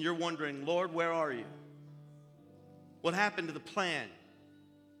 And you're wondering, Lord, where are you? What happened to the plan?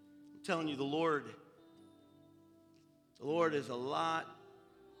 I'm telling you, the Lord is a lot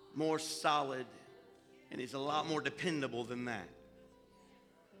more solid, and He's a lot more dependable than that.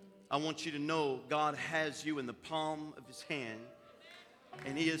 I want you to know God has you in the palm of his hand,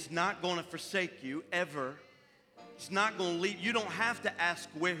 and he is not going to forsake you ever. He's not going to leave. You don't have to ask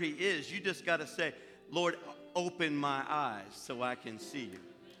where he is. You just got to say, Lord, open my eyes so I can see you.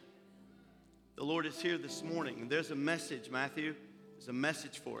 The Lord is here this morning, and there's a message, Matthew. There's a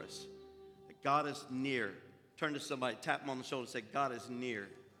message for us that God is near. Turn to somebody, tap them on the shoulder, and say, God is near.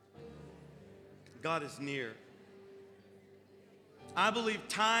 God is near. I believe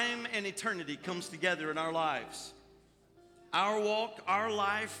time and eternity comes together in our lives. Our walk, our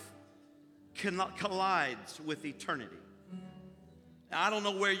life collides with eternity. Now, I don't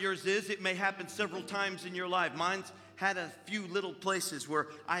know where yours is. It may happen several times in your life. Mine's had a few little places where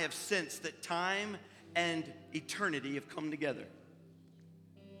I have sensed that time and eternity have come together.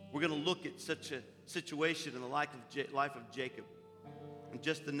 We're going to look at such a situation in the life of Jacob in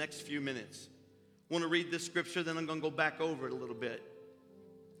just the next few minutes. I want to read this scripture, then I'm going to go back over it a little bit.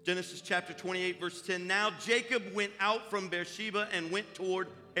 Genesis chapter 28, verse 10. Now Jacob went out from Beersheba and went toward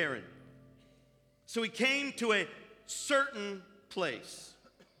Haran. So he came to a certain place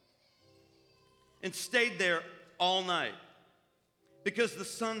and stayed there all night because the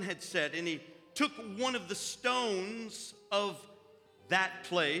sun had set. And he took one of the stones of that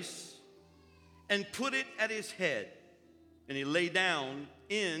place and put it at his head. And he lay down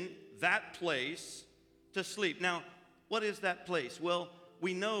in that place to sleep. Now, what is that place? Well,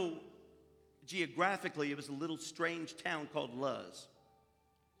 we know geographically it was a little strange town called Luz.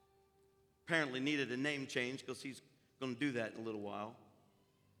 Apparently needed a name change because he's going to do that in a little while.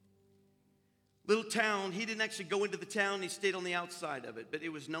 Little town, he didn't actually go into the town, he stayed on the outside of it, but it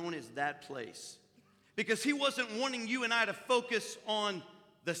was known as that place. Because he wasn't wanting you and I to focus on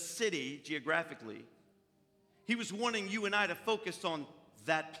the city geographically. He was wanting you and I to focus on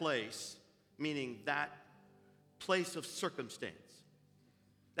that place, meaning that place of circumstance.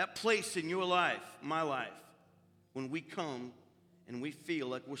 That place in your life, my life, when we come and we feel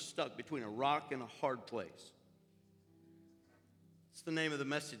like we're stuck between a rock and a hard place. It's the name of the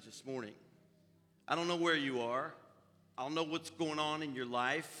message this morning. I don't know where you are. I don't know what's going on in your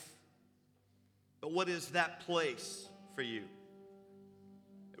life. But what is that place for you?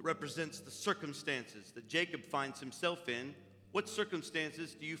 It represents the circumstances that Jacob finds himself in. What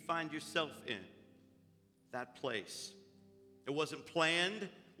circumstances do you find yourself in? That place. It wasn't planned,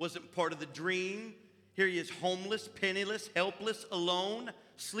 wasn't part of the dream. Here he is homeless, penniless, helpless, alone,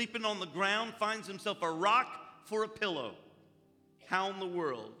 sleeping on the ground, finds himself a rock for a pillow. How in the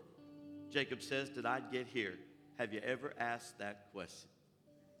world, Jacob says, did I get here? Have you ever asked that question?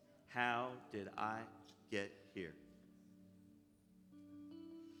 How did I get here?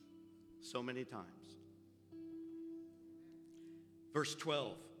 So many times. Verse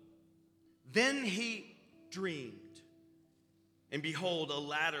 12. Then he dreamed, and behold, a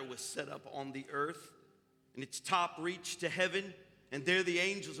ladder was set up on the earth, and its top reached to heaven, and there the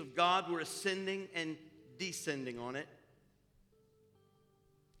angels of God were ascending and descending on it.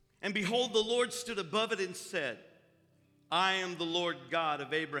 And behold, the Lord stood above it and said, I am the Lord God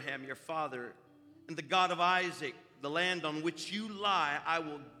of Abraham, your father, and the God of Isaac. The land on which you lie, I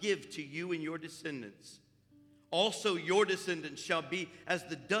will give to you and your descendants. Also your descendants shall be as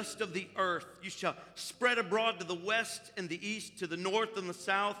the dust of the earth. You shall spread abroad to the west and the east, to the north and the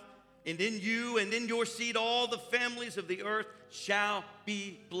south. And in you and in your seed all the families of the earth shall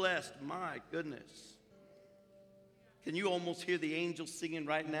be blessed. My goodness. Can you almost hear the angels singing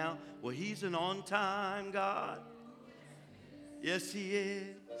right now? Well, he's an on-time God. Yes, he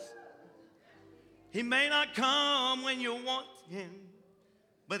is. He may not come when you want him,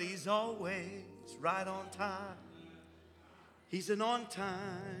 but he's always right on time. He's an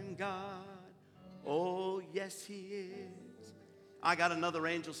on-time God. Oh, yes, he is. I got another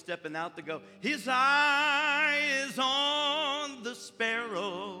angel stepping out to go, his eye is on the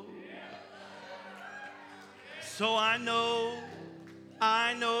sparrow. So I know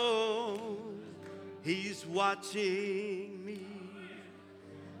he's watching me.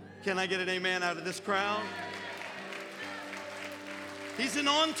 Can I get an amen out of this crowd? He's an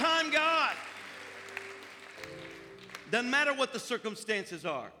on-time God. Doesn't matter what the circumstances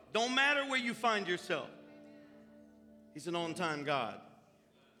are. Don't matter where you find yourself. He's an on-time God.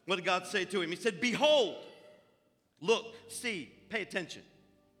 What did God say to him? He said, behold, look, see, pay attention.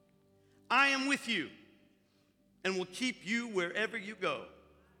 I am with you and will keep you wherever you go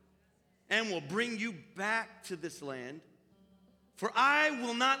and will bring you back to this land. For I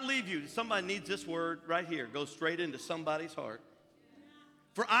will not leave you. Somebody needs this word right here. Go straight into somebody's heart.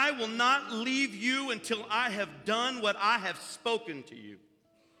 For I will not leave you until I have done what I have spoken to you.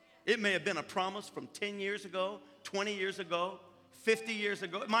 It may have been a promise from 10 years ago, 20 years ago, 50 years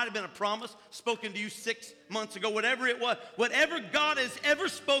ago. It might have been a promise spoken to you 6 months ago, whatever it was. Whatever God has ever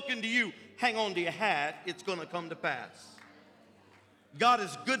spoken to you, hang on to your hat. It's going to come to pass. God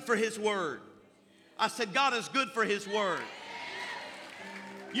is good for his word. I said, God is good for his word.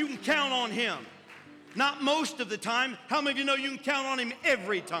 You can count on him. Not most of the time. How many of you know you can count on him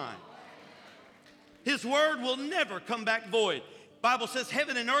every time? His word will never come back void. Bible says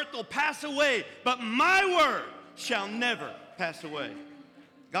heaven and earth will pass away, but my word shall never pass away.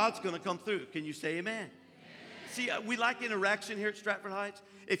 God's going to come through. Can you say amen? See, we like interaction here at Stratford Heights.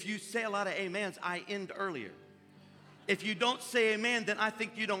 If you say a lot of amens, I end earlier. If you don't say amen, then I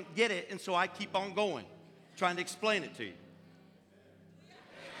think you don't get it, and so I keep on going, trying to explain it to you.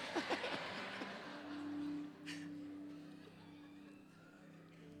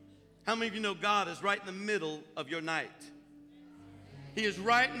 How many of you know God is right in the middle of your night? He is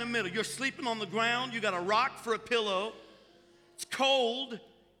right in the middle. You're sleeping on the ground. You got a rock for a pillow. It's cold.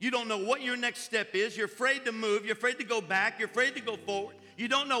 You don't know what your next step is. You're afraid to move. You're afraid to go back. You're afraid to go forward. You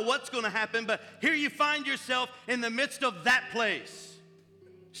don't know what's going to happen, but here you find yourself in the midst of that place,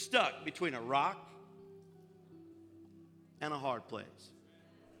 stuck between a rock and a hard place.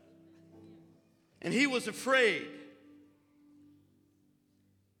 And he was afraid.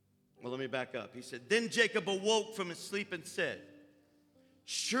 Well, let me back up. He said, then Jacob awoke from his sleep and said,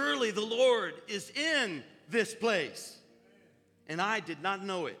 surely the Lord is in this place, and I did not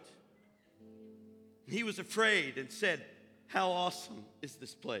know it. He was afraid and said, how awesome is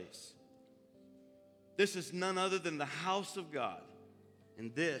this place? This is none other than the house of God,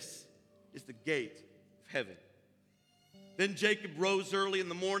 and this is the gate of heaven. Then Jacob rose early in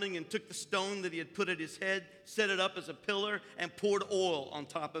the morning and took the stone that he had put at his head, set it up as a pillar, and poured oil on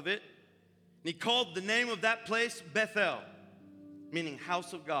top of it. And he called the name of that place Bethel, meaning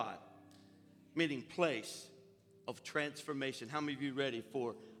house of God, meaning place of transformation. How many of you ready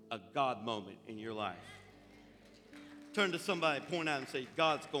for a God moment in your life? Turn to somebody, point out and say,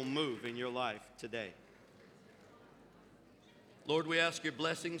 God's going to move in your life today. Lord, we ask your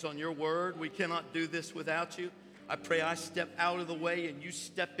blessings on your word. We cannot do this without you. I pray I step out of the way and you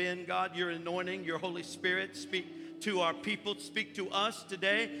step in, God, your anointing, your Holy Spirit. Speak to our people, speak to us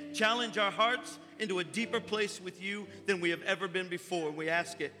today. Challenge our hearts into a deeper place with you than we have ever been before. We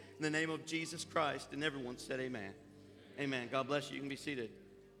ask it in the name of Jesus Christ. And everyone said amen. Amen. God bless you. You can be seated.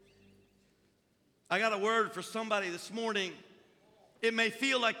 I got a word for somebody this morning. It may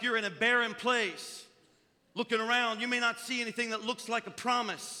feel like you're in a barren place. Looking around, you may not see anything that looks like a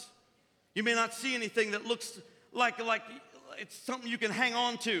promise. You may not see anything that looks like it's something you can hang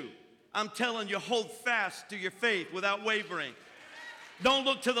on to. I'm telling you, hold fast to your faith without wavering. Don't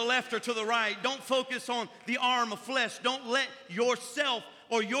look to the left or to the right. Don't focus on the arm of flesh. Don't let yourself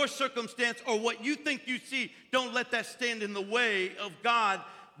or your circumstance or what you think you see, don't let that stand in the way of God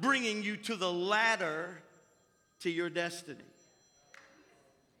bringing you to the ladder to your destiny.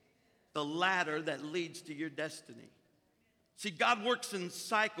 The ladder that leads to your destiny. See, God works in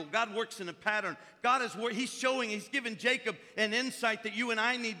cycle. God works in a pattern. He's given Jacob an insight that you and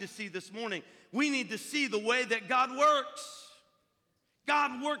I need to see this morning. We need to see the way that God works.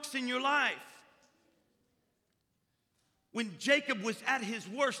 God works in your life. When Jacob was at his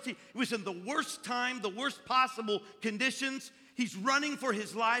worst, he was in the worst time, the worst possible conditions. He's running for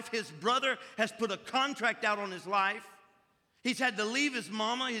his life. His brother has put a contract out on his life. He's had to leave his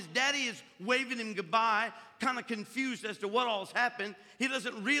mama. His daddy is waving him goodbye, kind of confused as to what all's happened. He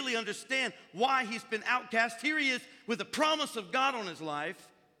doesn't really understand why he's been outcast. Here he is with the promise of God on his life.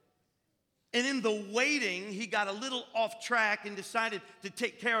 And in the waiting, he got a little off track and decided to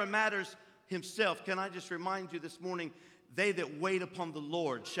take care of matters himself. Can I just remind you this morning, they that wait upon the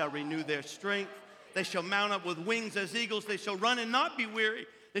Lord shall renew their strength. They shall mount up with wings as eagles. They shall run and not be weary.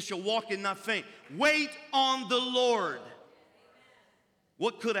 They shall walk and not faint. Wait on the Lord.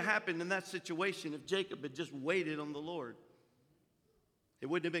 What could have happened in that situation if Jacob had just waited on the Lord? It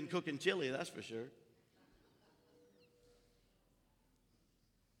wouldn't have been cooking chili, that's for sure.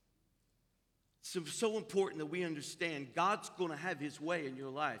 It's so important that we understand God's going to have his way in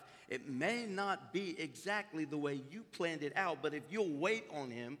your life. It may not be exactly the way you planned it out, but if you'll wait on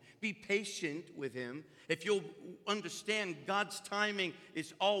him, be patient with him, if you'll understand God's timing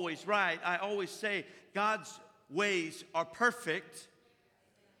is always right. I always say God's ways are perfect.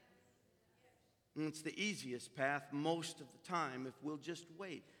 And it's the easiest path most of the time if we'll just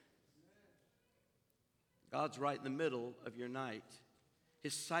wait. God's right in the middle of your night.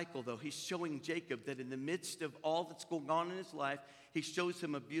 His cycle, though, he's showing Jacob that in the midst of all that's going on in his life, he shows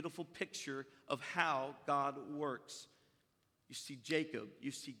him a beautiful picture of how God works. You see Jacob, you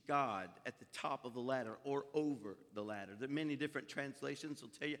see God at the top of the ladder or over the ladder. There are many different translations will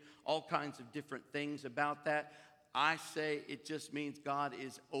tell you all kinds of different things about that. I say it just means God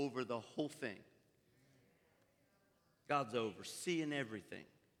is over the whole thing. God's overseeing everything.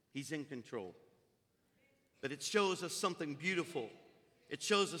 He's in control. But it shows us something beautiful. It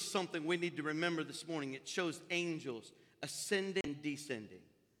shows us something we need to remember this morning. It shows angels ascending and descending,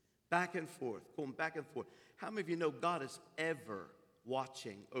 back and forth, going back and forth. How many of you know God is ever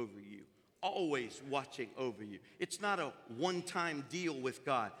watching over you? Always watching over you. It's not a one-time deal with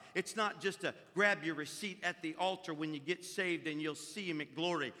God. It's not just a grab your receipt at the altar when you get saved and you'll see Him at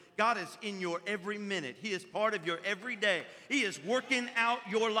glory. God is in your every minute. He is part of your every day. He is working out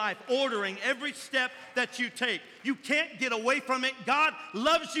your life, ordering every step that you take. You can't get away from it. God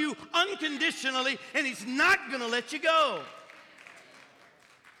loves you unconditionally, and He's not going to let you go.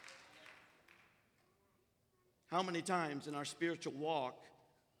 How many times in our spiritual walk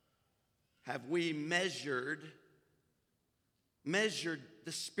have we measured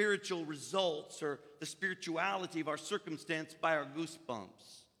the spiritual results or the spirituality of our circumstance by our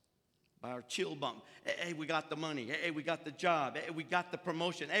goosebumps, by our chill bump? Hey, we got the money. Hey, we got the job. Hey, we got the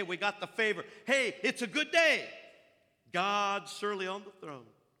promotion. Hey, we got the favor. Hey, it's a good day. God's surely on the throne.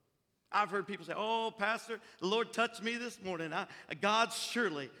 I've heard people say, oh, Pastor, the Lord touched me this morning. God's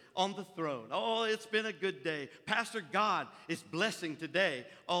surely on the throne. Oh, it's been a good day. Pastor, God is blessing today.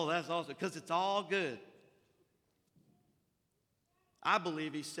 Oh, that's awesome, because it's all good. I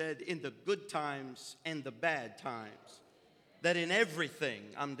believe He said in the good times and the bad times, that in everything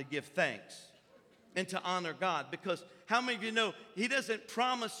I'm to give thanks and to honor God. Because how many of you know He doesn't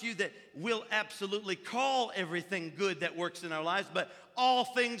promise you that we'll absolutely call everything good that works in our lives, but all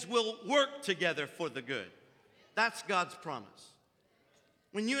things will work together for the good. That's God's promise.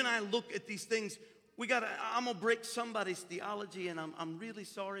 When you and I look at these things, I'm going to break somebody's theology, and I'm really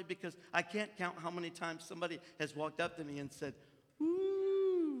sorry, because I can't count how many times somebody has walked up to me and said,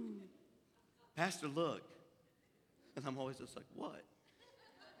 ooh, Pastor, look. And I'm always just like, what?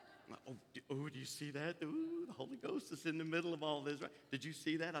 Oh, do you see that? Ooh, the Holy Ghost is in the middle of all this, right? Did you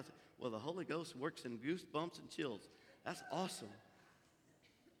see that? I said, well, the Holy Ghost works in goosebumps and chills. That's awesome.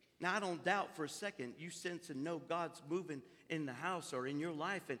 Now, I don't doubt for a second you sense and know God's moving in the house or in your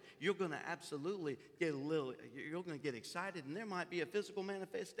life, and you're going to absolutely you're going to get excited, and there might be a physical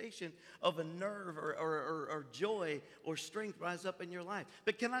manifestation of a nerve or joy or strength rise up in your life.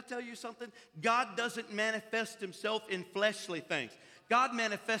 But can I tell you something? God doesn't manifest Himself in fleshly things. God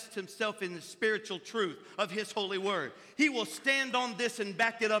manifests Himself in the spiritual truth of His holy word. He will stand on this and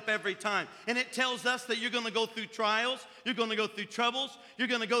back it up every time. And it tells us that you're going to go through trials, you're going to go through troubles, you're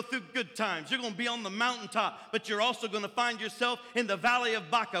going to go through good times. You're going to be on the mountaintop, but you're also going to find yourself in the valley of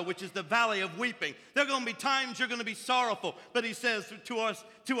Baca, which is the valley of weeping. There are going to be times you're going to be sorrowful, but He says to us,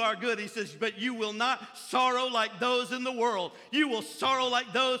 to our good, He says, but you will not sorrow like those in the world. You will sorrow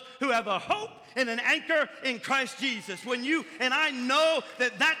like those who have a hope and an anchor in Christ Jesus. When you and I know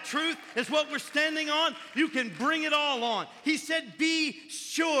that truth is what we're standing on, you can bring it all on. He said, be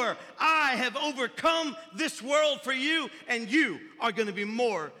sure I have overcome this world for you, and you are going to be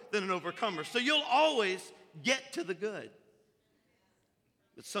more than an overcomer. So you'll always get to the good.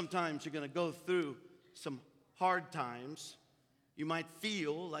 But sometimes you're going to go through some hard times. You might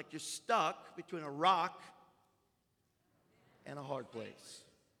feel like you're stuck between a rock and a hard place.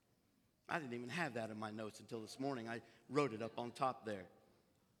 I didn't even have that in my notes until this morning. I wrote it up on top there.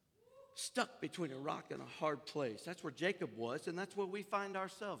 Stuck between a rock and a hard place. That's where Jacob was, and that's where we find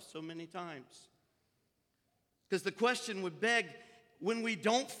ourselves so many times. Because the question would beg, when we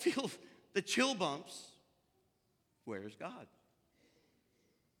don't feel the chill bumps, where's God?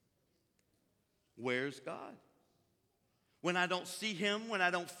 Where's God? When I don't see Him, when I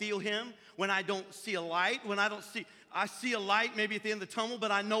don't feel Him, when I don't see a light, I see a light maybe at the end of the tunnel,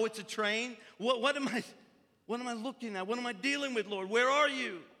 but I know it's a train. What am I looking at? What am I dealing with, Lord? Where are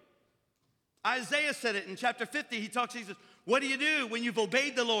you? Isaiah said it in chapter 50. He says, what do you do when you've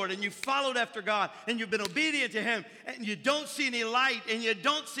obeyed the Lord and you've followed after God and you've been obedient to Him and you don't see any light and you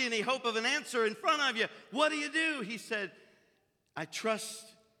don't see any hope of an answer in front of you? What do? He said, I trust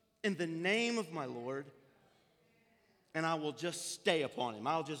in the name of my Lord, and I will just stay upon Him.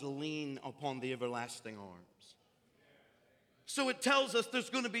 I'll just lean upon the everlasting arms. So it tells us there's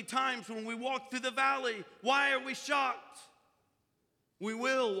going to be times when we walk through the valley. Why are we shocked? We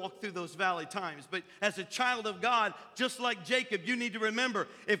will walk through those valley times. But as a child of God, just like Jacob, you need to remember,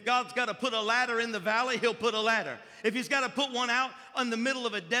 if God's got to put a ladder in the valley, He'll put a ladder. If He's got to put one out in the middle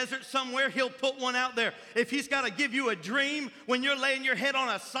of a desert somewhere, He'll put one out there. If He's got to give you a dream when you're laying your head on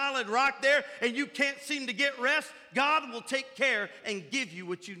a solid rock there and you can't seem to get rest, God will take care and give you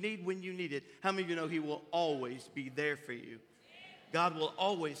what you need when you need it. How many of you know He will always be there for you? God will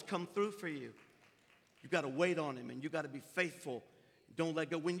always come through for you. You've got to wait on Him, and you've got to be faithful. Don't let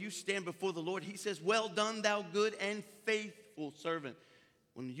go. When you stand before the Lord, He says, well done, thou good and faithful servant.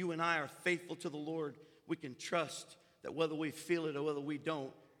 When you and I are faithful to the Lord, we can trust that whether we feel it or whether we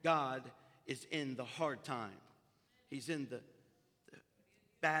don't, God is in the hard time. He's in the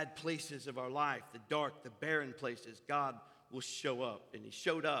bad places of our life, the dark, the barren places. God will show up. And He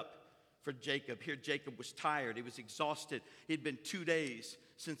showed up for Jacob. Here Jacob was tired. He was exhausted. It had been 2 days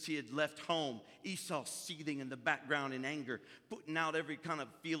since he had left home. Esau seething in the background in anger, putting out every kind of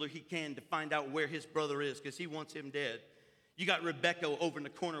feeler he can to find out where his brother is because he wants him dead. You got Rebekah over in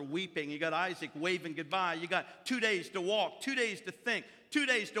the corner weeping. You got Isaac waving goodbye. You got 2 days to walk, 2 days to think, 2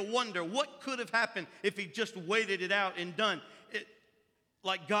 days to wonder what could have happened if he just waited it out and done it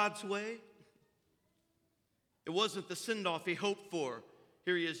like God's way. It wasn't the send-off he hoped for.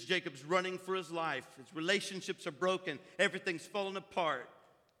 Here he is, Jacob's running for his life. His relationships are broken. Everything's falling apart.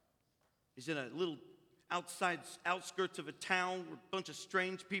 He's in a little outskirts of a town with a bunch of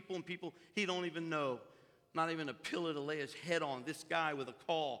strange people and people he don't even know. Not even a pillar to lay his head on. This guy with a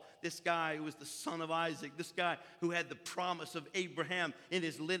call. This guy who was the son of Isaac. This guy who had the promise of Abraham in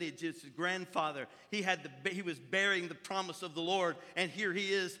his lineage. His grandfather. He was bearing the promise of the Lord. And here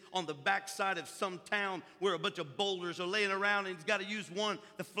he is on the backside of some town where a bunch of boulders are laying around. And he's got to use one,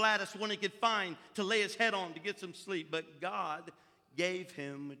 the flattest one he could find, to lay his head on to get some sleep. But God gave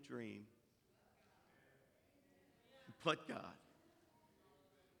him a dream. But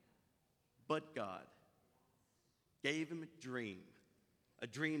God gave him a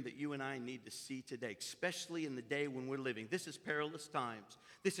dream that you and I need to see today, especially in the day when we're living. This is perilous times.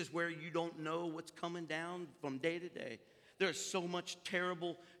 This is where you don't know what's coming down from day to day. There's so much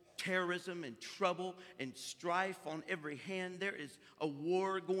terrible terrorism and trouble and strife on every hand. There is a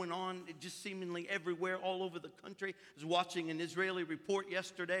war going on just seemingly everywhere all over the country. I was watching an Israeli report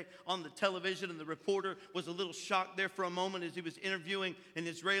yesterday on the television, and the reporter was a little shocked there for a moment as he was interviewing an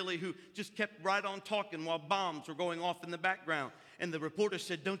Israeli who just kept right on talking while bombs were going off in the background. And the reporter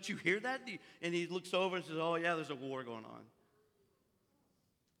said, "Don't you hear that?" And he looks over and says, "Oh yeah, there's a war going on."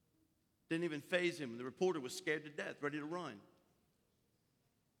 Didn't even faze him. The reporter was scared to death, ready to run.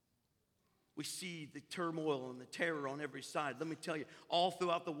 We see the turmoil and the terror on every side. Let me tell you, all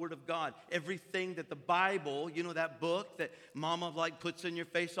throughout the Word of God, everything that the Bible, you know, that book that Mama puts in your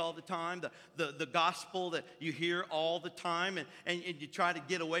face all the time, the gospel that you hear all the time, and you try to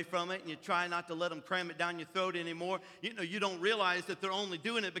get away from it, and you try not to let them cram it down your throat anymore. You know, you don't realize that they're only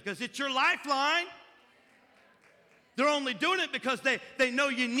doing it because it's your lifeline. They're only doing it because they know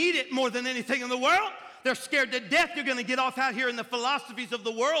you need it more than anything in the world. They're scared to death you're going to get off out here in the philosophies of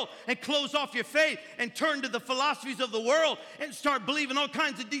the world and close off your faith and turn to the philosophies of the world and start believing all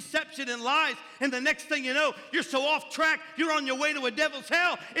kinds of deception and lies. And the next thing you know, you're so off track, you're on your way to a devil's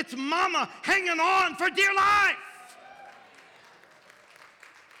hell. It's mama hanging on for dear life.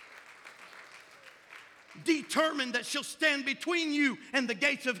 Determined that she'll stand between you and the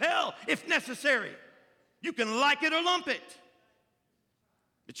gates of hell if necessary. You can like it or lump it.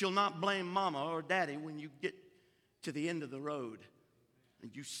 But you'll not blame mama or daddy when you get to the end of the road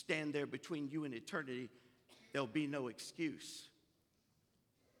and you stand there between you and eternity. There'll be no excuse.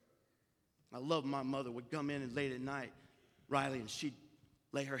 I love my mother would come in and late at night, Riley, and she'd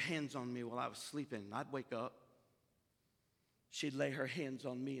lay her hands on me while I was sleeping. I'd wake up. She'd lay her hands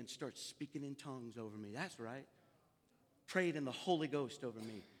on me and start speaking in tongues over me. That's right. Prayed in the Holy Ghost over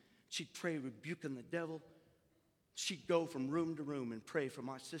me. She'd pray rebuking the devil. She'd go from room to room and pray for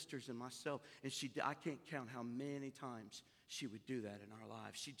my sisters and myself. And I can't count how many times she would do that in our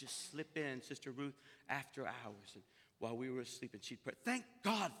lives. She'd just slip in, Sister Ruth, after hours. And while we were asleep, and she'd pray. Thank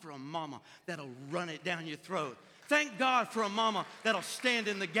God for a mama that'll run it down your throat. Thank God for a mama that'll stand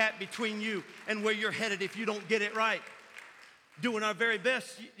in the gap between you and where you're headed if you don't get it right. Doing our very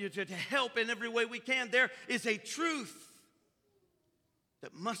best to help in every way we can. There is a truth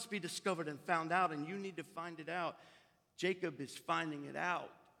that must be discovered and found out, and you need to find it out. Jacob is finding it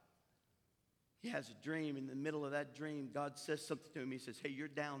out. He has a dream. In the middle of that dream, God says something to him. He says, "Hey, you're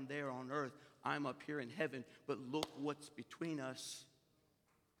down there on earth. I'm up here in heaven, but look what's between us.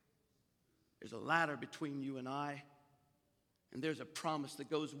 There's a ladder between you and I, and there's a promise that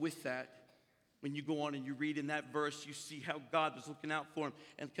goes with that." When you go on and you read in that verse, you see how God was looking out for him.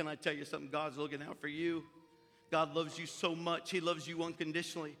 And can I tell you something? God's looking out for you. God loves you so much. He loves you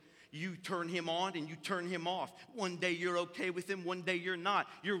unconditionally. You turn him on and you turn him off. One day you're okay with him, one day you're not.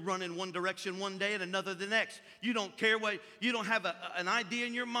 You're running one direction one day and another the next. You don't care what, you don't have an idea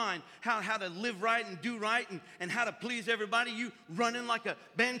in your mind how to live right and do right and how to please everybody. You running like a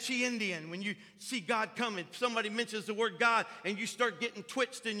Banshee Indian when you see God coming. Somebody mentions the word God and you start getting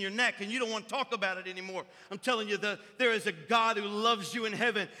twitched in your neck and you don't want to talk about it anymore. I'm telling you, there is a God who loves you in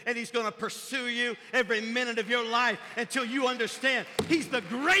heaven, and he's going to pursue you every minute of your life until you understand he's the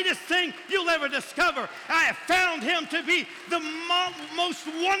greatest thing you'll ever discover. I have found him to be the most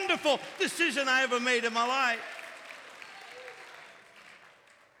wonderful decision I ever made in my life.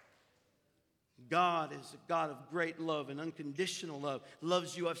 God is a God of great love and unconditional love.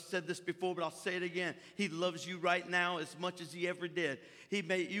 Loves you. I've said this before, but I'll say it again. He loves you right now as much as he ever did.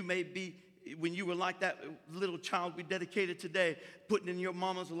 You may be, when you were like that little child we dedicated today, putting in your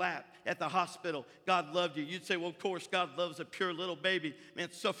mama's lap at the hospital, God loved you. You'd say, well, of course, God loves a pure little baby.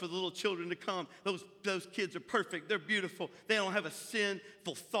 Man, suffer the little children to come. Those kids are perfect. They're beautiful. They don't have a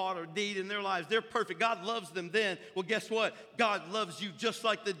sinful thought or deed in their lives. They're perfect. God loves them then. Well, guess what? God loves you just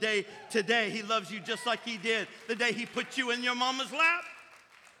like the day today. He loves you just like he did the day he put you in your mama's lap.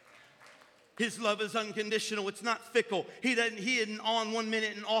 His love is unconditional. It's not fickle. He isn't on one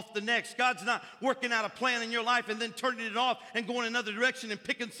minute and off the next. God's not working out a plan in your life and then turning it off and going another direction and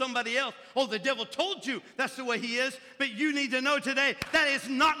picking somebody else. Oh, the devil told you that's the way he is. But you need to know today, that is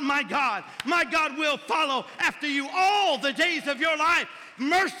not my God. My God will follow after you all the days of your life.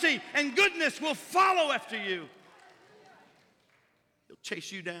 Mercy and goodness will follow after you. He'll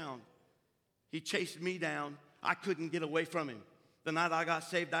chase you down. He chased me down. I couldn't get away from him. The night I got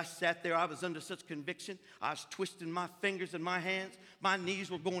saved, I sat there. I was under such conviction. I was twisting my fingers and my hands. My knees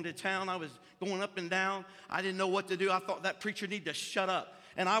were going to town. I was going up and down. I didn't know what to do. I thought that preacher needed to shut up.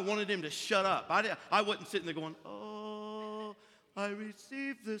 And I wanted him to shut up. I wasn't sitting there going, oh, I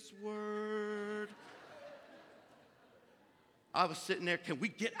received this word. I was sitting there, can we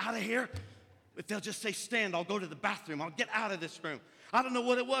get out of here? If they'll just say stand, I'll go to the bathroom. I'll get out of this room. I don't know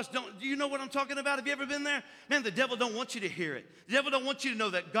what it was. Do you know what I'm talking about? Have you ever been there? Man, the devil don't want you to hear it. The devil don't want you to know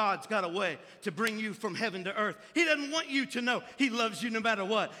that God's got a way to bring you from heaven to earth. He doesn't want you to know he loves you no matter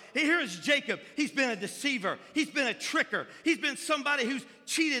what. Here's Jacob. He's been a deceiver. He's been a tricker. He's been somebody who's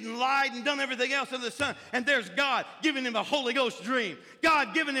cheated and lied and done everything else under the sun. And there's God giving him a Holy Ghost dream.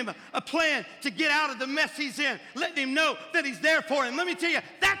 God giving him a plan to get out of the mess he's in, letting him know that he's there for him. Let me tell you,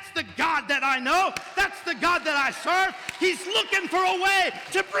 that's the God that I know. That's the God that I serve. He's looking for a way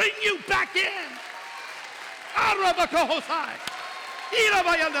to bring you back in.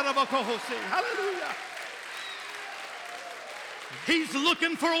 Hallelujah. He's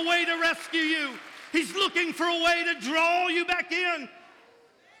looking for a way to rescue you. He's looking for a way to draw you back in.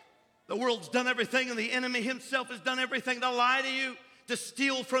 The world's done everything, and the enemy himself has done everything to lie to you, to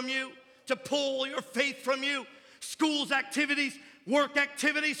steal from you, to pull your faith from you. Schools activities, work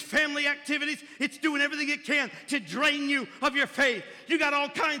activities, family activities. It's doing everything it can to drain you of your faith. You got all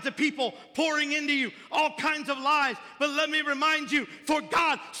kinds of people pouring into you, all kinds of lies. But let me remind you, for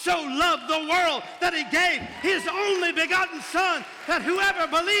God so loved the world that he gave his only begotten Son, that whoever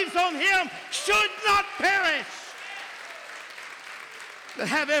believes on him should not perish, but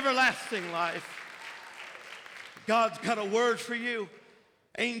have everlasting life. God's got a word for you.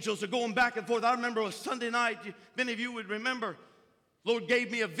 Angels are going back and forth. I remember it was Sunday night. Many of you would remember. Lord gave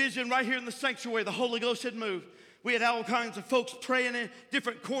me a vision right here in the sanctuary. The Holy Ghost had moved. We had all kinds of folks praying in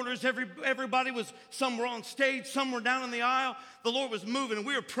different corners. Everybody was, some were on stage, some were down in the aisle. The Lord was moving, and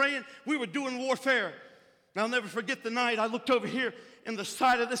we were praying. We were doing warfare. And I'll never forget the night I looked over here in the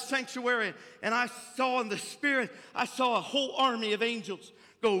side of this sanctuary, and I saw in the spirit, I saw a whole army of angels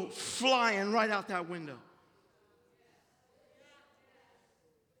go flying right out that window.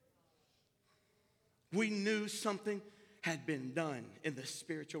 We knew something had been done in the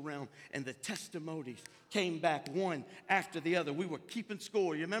spiritual realm, and the testimonies came back one after the other. We were keeping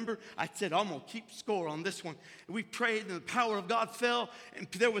score. You remember? I said, I'm going to keep score on this one. We prayed, and the power of God fell, and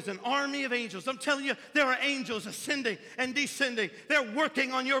there was an army of angels. I'm telling you, there are angels ascending and descending. They're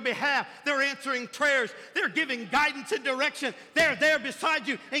working on your behalf. They're answering prayers. They're giving guidance and direction. They're there beside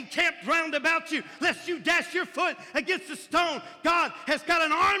you, encamped round about you, lest you dash your foot against a stone. God has got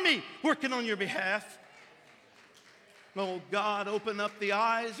an army working on your behalf. Oh, God, open up the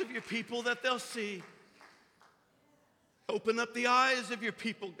eyes of your people that they'll see. Open up the eyes of your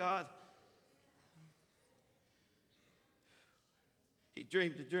people, God. He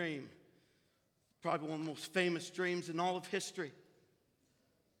dreamed a dream, probably one of the most famous dreams in all of history.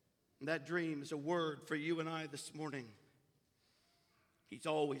 And that dream is a word for you and I this morning. He's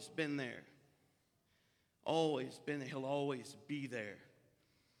always been there. Always been there. He'll always be there.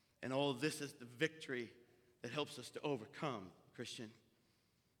 And oh, this is the victory that helps us to overcome, Christian.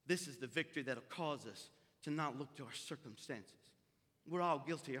 This is the victory that'll cause us to not look to our circumstances. We're all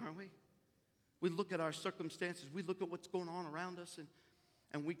guilty, aren't we? We look at our circumstances, we look at what's going on around us,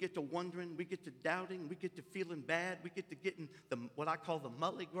 and we get to wondering, we get to doubting, we get to feeling bad, we get to getting what I call the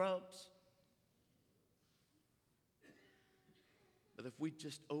mully grubs. But if we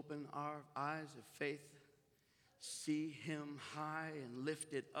just open our eyes of faith, see him high and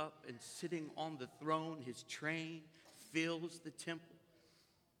lifted up and sitting on the throne, his train fills the temple.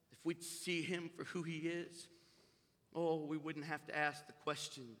 If we'd see him for who he is, oh, we wouldn't have to ask the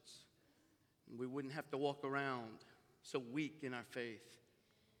questions. We wouldn't have to walk around so weak in our faith.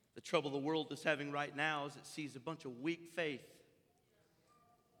 The trouble the world is having right now is it sees a bunch of weak faith.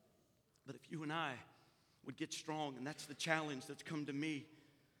 But if you and I would get strong, and that's the challenge that's come to me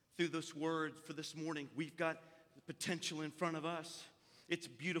through this word for this morning. We've got the potential in front of us. It's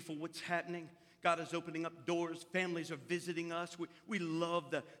beautiful what's happening. God is opening up doors. Families are visiting us. We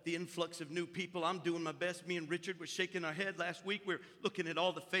love the influx of new people. I'm doing my best. Me and Richard were shaking our head last week. We were looking at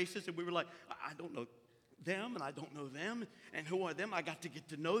all the faces, and we were like, I don't know them, and I don't know them. And who are them? I got to get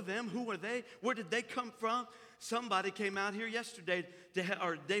to know them. Who are they? Where did they come from? Somebody came out here yesterday,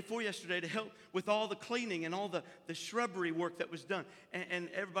 or day before yesterday, to help with all the cleaning and all the shrubbery work that was done. And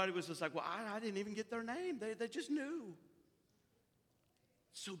everybody was just like, well, I didn't even get their name. They just knew.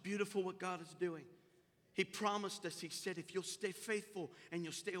 So beautiful what God is doing. He promised us, he said, if you'll stay faithful and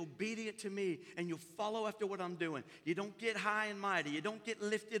you'll stay obedient to me and you'll follow after what I'm doing, you don't get high and mighty, you don't get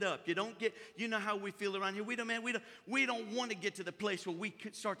lifted up, you don't get, you know how we feel around here. We don't want to get to the place where we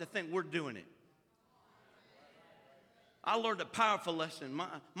could start to think we're doing it. I learned a powerful lesson.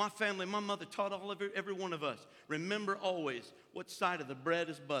 My family, my mother taught every one of us. Remember always what side of the bread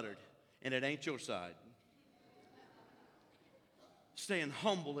is buttered, and it ain't your side. Staying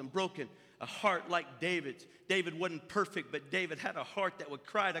humble and broken, a heart like David's. David wasn't perfect, but David had a heart that would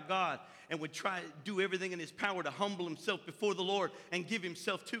cry to God and would try to do everything in his power to humble himself before the Lord and give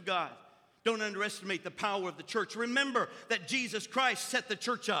himself to God. Don't underestimate the power of the church. Remember that Jesus Christ set the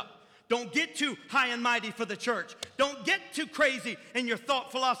church up. Don't get too high and mighty for the church. Don't get too crazy in your thought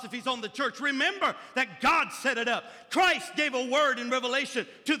philosophies on the church. Remember that God set it up. Christ gave a word in Revelation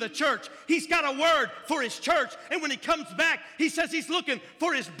to the church. He's got a word for his church. And when he comes back, he says he's looking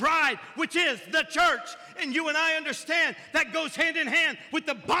for his bride, which is the church. And you and I understand that goes hand in hand with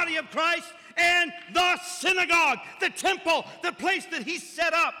the body of Christ and the synagogue, the temple, the place that he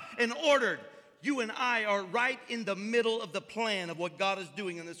set up and ordered. You and I are right in the middle of the plan of what God is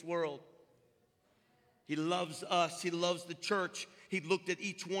doing in this world. He loves us. He loves the church. He looked at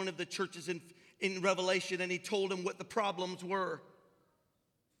each one of the churches in Revelation and he told them what the problems were.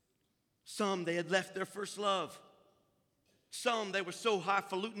 Some, they had left their first love. Some, they were so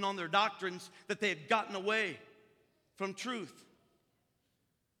highfalutin on their doctrines that they had gotten away from truth.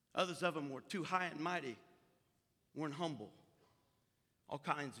 Others of them were too high and mighty, weren't humble. All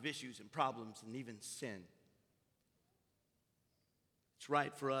kinds of issues and problems and even sin. It's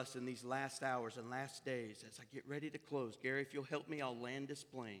right for us in these last hours and last days as I get ready to close. Gary, if you'll help me, I'll land this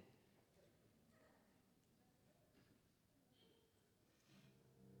plane.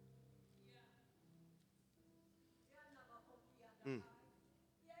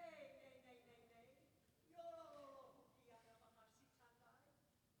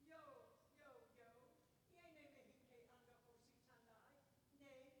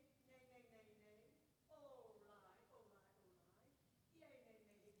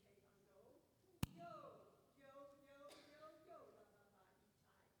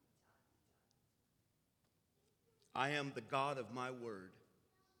 I am the God of my word.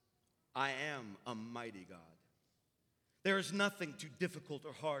 I am a mighty God. There is nothing too difficult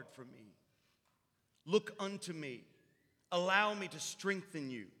or hard for me. Look unto me. Allow me to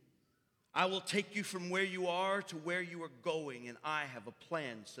strengthen you. I will take you from where you are to where you are going, and I have a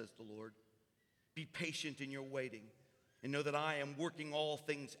plan, says the Lord. Be patient in your waiting, and know that I am working all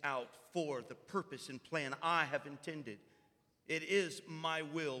things out for the purpose and plan I have intended. It is my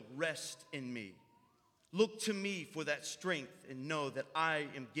will. Rest in me. Look to me for that strength and know that I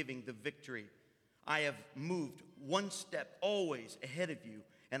am giving the victory. I have moved one step always ahead of you,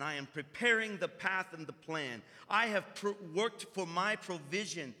 and I am preparing the path and the plan. I have worked for my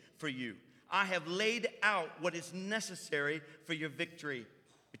provision for you. I have laid out what is necessary for your victory.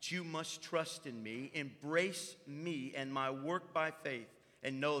 But you must trust in me, embrace me and my work by faith,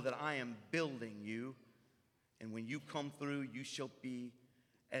 and know that I am building you. And when you come through, you shall be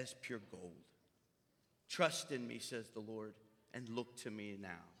as pure gold. Trust in me, says the Lord, and look to me now.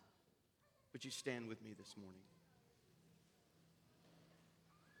 Would you stand with me this morning?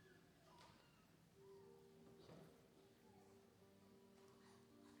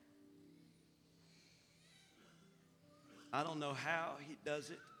 I don't know how he does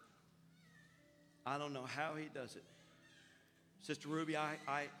it. I don't know how he does it. Sister Ruby, I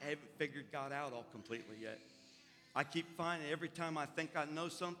haven't figured God out all completely yet. I keep finding every time I think I know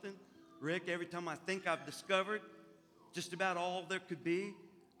something, Rick, every time I think I've discovered just about all there could be,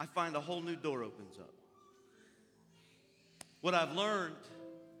 I find a whole new door opens up. What I've learned,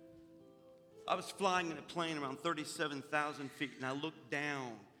 I was flying in a plane around 37,000 feet, and I looked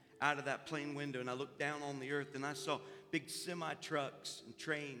down out of that plane window, and I looked down on the earth, and I saw big semi-trucks and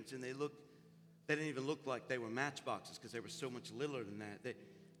trains, and they didn't even look like they were matchboxes because they were so much littler than that. They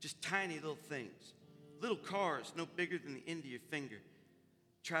just tiny little things. Little cars no bigger than the end of your finger,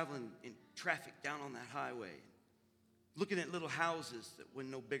 traveling in traffic down on that highway. Looking at little houses that were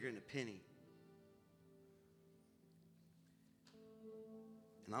no bigger than a penny.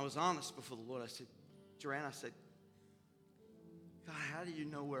 And I was honest before the Lord. I said, Joanne, I said, God, how do you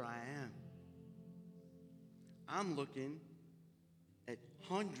know where I am? I'm looking at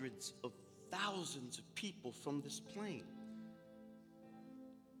hundreds of thousands of people from this plane.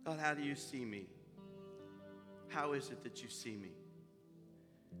 God, how do you see me? How is it that you see me?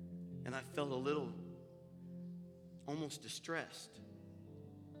 And I felt a little, almost distressed.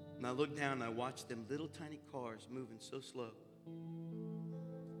 And I looked down and I watched them little tiny cars moving so slow.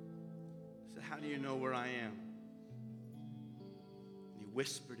 I said, how do you know where I am? And he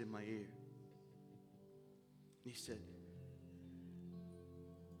whispered in my ear. And he said,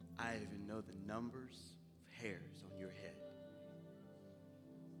 I even know the numbers of hairs on your head.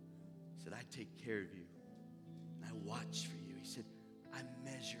 He said, I take care of you. And I watch for you. He said, I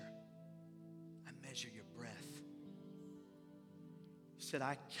measure your breath. He said,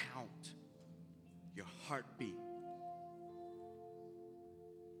 I count your heartbeat.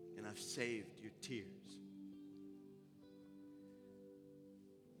 And I've saved your tears.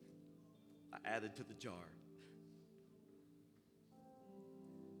 I added to the jar.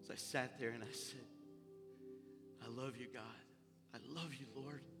 So I sat there and I said, I love you, God. I love you,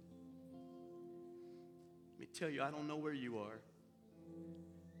 Lord. Let me tell you, I don't know where you are.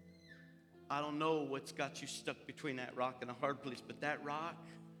 I don't know what's got you stuck between that rock and a hard place, but that rock,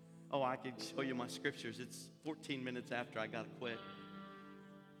 oh, I can show you my scriptures. It's 14 minutes after I got to quit.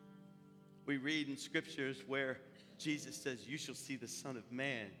 We read in scriptures where Jesus says, you shall see the Son of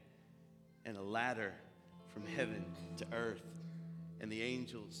Man and a ladder from heaven to earth, and the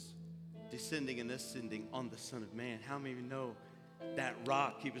angels descending and ascending on the Son of Man. How many of you know that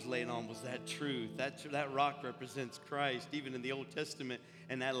rock he was laying on was that truth? That rock represents Christ, even in the Old Testament,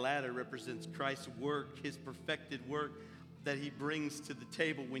 and that ladder represents Christ's work, his perfected work that he brings to the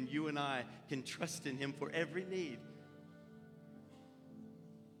table when you and I can trust in him for every need.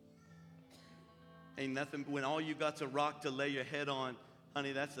 Ain't nothing, when all you got's a rock to lay your head on,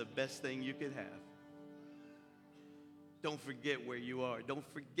 honey, that's the best thing you could have. Don't forget where you are. Don't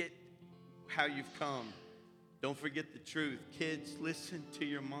forget how you've come. Don't forget the truth. Kids, listen to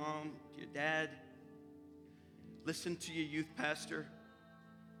your mom, your dad. Listen to your youth pastor,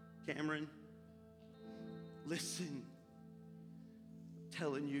 Cameron. Listen. I'm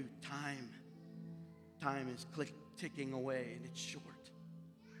telling you, time is ticking away, and it's short.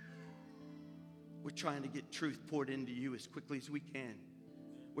 We're trying to get truth poured into you as quickly as we can.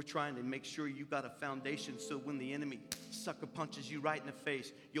 We're trying to make sure you got a foundation so when the enemy sucker punches you right in the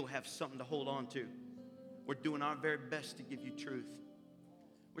face, you'll have something to hold on to. We're doing our very best to give you truth.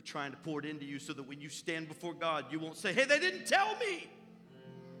 We're trying to pour it into you so that when you stand before God, you won't say, hey, they didn't tell me.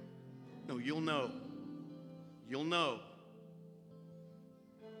 No, you'll know. You'll know.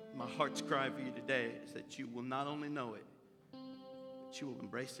 My heart's cry for you today is that you will not only know it, but you will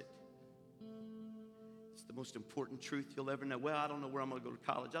embrace it. It's the most important truth you'll ever know. Well, I don't know where I'm going to go to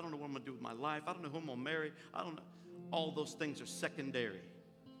college. I don't know what I'm going to do with my life. I don't know who I'm going to marry. I don't know. All those things are secondary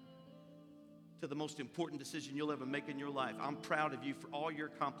to the most important decision you'll ever make in your life. I'm proud of you for all your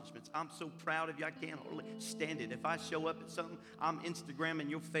accomplishments. I'm so proud of you, I can't hardly stand it. If I show up at something, I'm Instagramming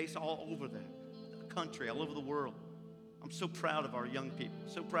your face all over the country, all over the world. I'm so proud of our young people,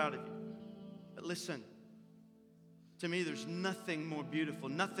 so proud of you. But listen, to me, there's nothing more beautiful,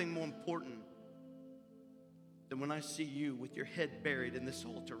 nothing more important than when I see you with your head buried in this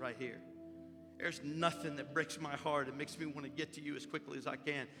altar right here. There's nothing that breaks my heart and makes me want to get to you as quickly as I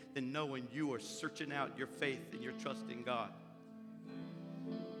can than knowing you are searching out your faith and your trust in God.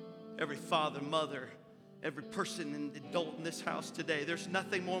 Every father, mother, every person and adult in this house today, there's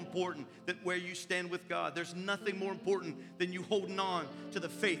nothing more important than where you stand with God. There's nothing more important than you holding on to the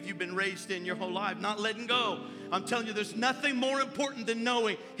faith you've been raised in your whole life, not letting go. I'm telling you, there's nothing more important than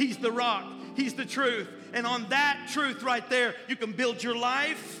knowing He's the rock, He's the truth. And on that truth right there, you can build your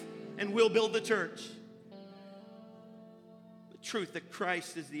life, and we'll build the church. truth that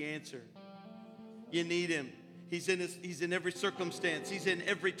Christ is the answer. You need him. He's in every circumstance. He's in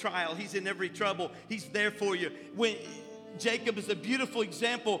every trial. He's in every trouble. He's there for you. When Jacob is a beautiful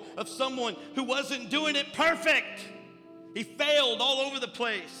example of someone who wasn't doing it perfect. He failed all over the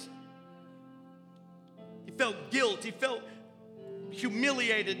place. He felt guilt. He felt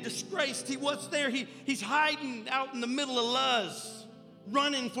humiliated, disgraced. He was there. He's hiding out in the middle of Luz,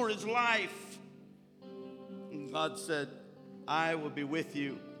 running for his life. And God said, I will be with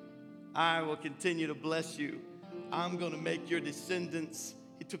you. I will continue to bless you. I'm going to make your descendants.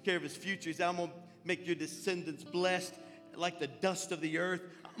 He took care of his future. He said, I'm going to make your descendants blessed like the dust of the earth.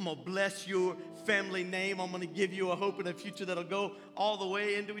 I'm going to bless your family name. I'm going to give you a hope and a future that'll go all the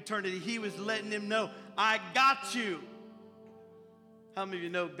way into eternity. He was letting him know, I got you. How many of you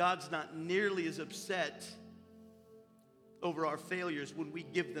know God's not nearly as upset over our failures when we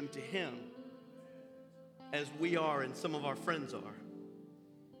give them to him as we are and some of our friends are?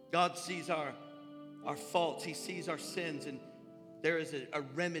 God sees our faults. He sees our sins, and there is a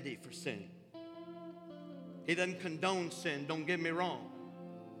remedy for sin. He doesn't condone sin, don't get me wrong.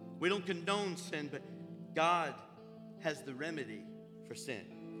 We don't condone sin, but God has the remedy for sin.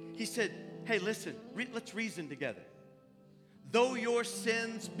 He said, hey, listen, let's reason together. Though your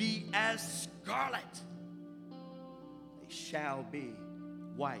sins be as scarlet, they shall be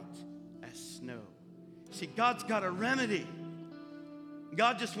white as snow. See, God's got a remedy.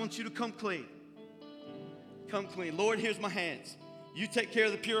 God just wants you to come clean. Come clean. Lord, here's my hands. You take care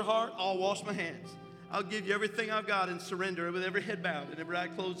of the pure heart, I'll wash my hands. I'll give you everything I've got and surrender with every head bowed and every eye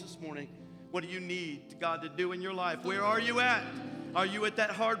closed this morning. What do you need God to do in your life? Where are you at? Are you at that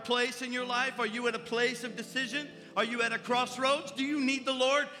hard place in your life? Are you at a place of decision? Are you at a crossroads? Do you need the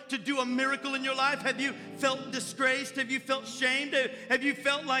Lord to do a miracle in your life? Have you felt disgraced? Have you felt shamed? Have you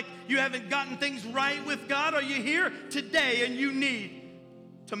felt like you haven't gotten things right with God? Are you here today and you need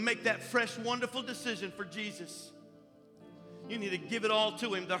to make that fresh, wonderful decision for Jesus? You need to give it all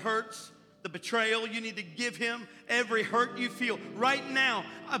to him. The hurts, the betrayal, you need to give him every hurt you feel. Right now,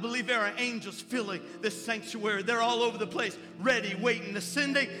 I believe there are angels filling this sanctuary. They're all over the place, ready, waiting,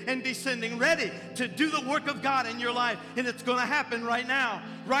 ascending and descending, ready to do the work of God in your life. And it's going to happen right now,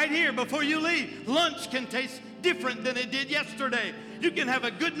 right here before you leave. Lunch can taste different than it did yesterday. You can have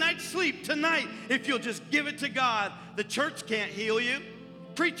a good night's sleep tonight if you'll just give it to God. The church can't heal you.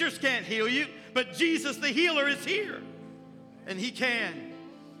 Preachers can't heal you, but Jesus the healer is here, and he can.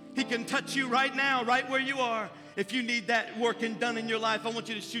 He can touch you right now, right where you are. If you need that working done in your life, I want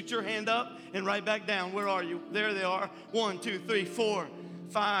you to shoot your hand up and right back down. Where are you? There they are. 1, 2, 3, 4,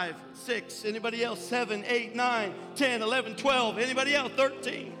 5, 6. Anybody else? 7, 8, 9, 10, 11, 12. Anybody else?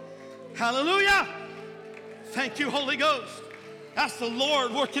 13. Hallelujah. Thank you, Holy Ghost. That's the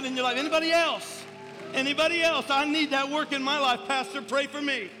Lord working in your life. Anybody else? Anybody else? I need that work in my life. Pastor, pray for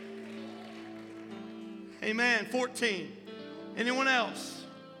me. Amen. 14. Anyone else?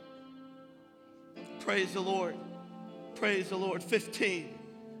 Praise the Lord. Praise the Lord. 15.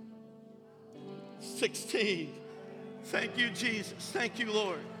 16. Thank you, Jesus. Thank you,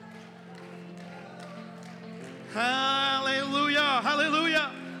 Lord. Hallelujah.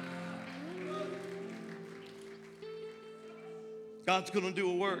 Hallelujah. God's going to do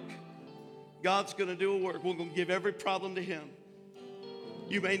a work. God's going to do a work. We're going to give every problem to him.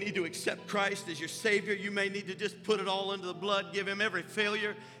 You may need to accept Christ as your Savior. You may need to just put it all into the blood. Give him every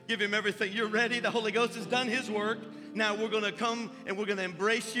failure. Give him everything. You're ready. The Holy Ghost has done his work. Now we're going to come and we're going to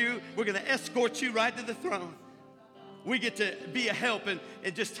embrace you. We're going to escort you right to the throne. We get to be a help and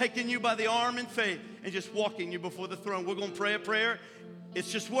just taking you by the arm in faith and just walking you before the throne. We're going to pray a prayer.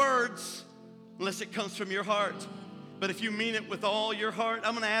 It's just words unless it comes from your heart. But if you mean it with all your heart,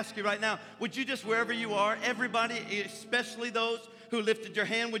 I'm going to ask you right now, would you just, wherever you are, everybody, especially those who lifted your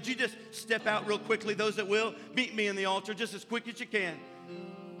hand, would you just step out real quickly? Those that will, meet me in the altar just as quick as you can.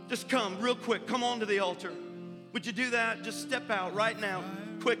 Just come real quick. Come on to the altar. Would you do that? Just step out right now,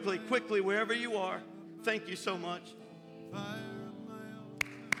 quickly, quickly, wherever you are. Thank you so much.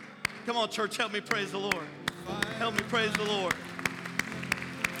 Come on, church, help me praise the Lord. Help me praise the Lord.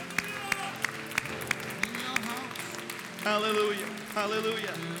 Hallelujah.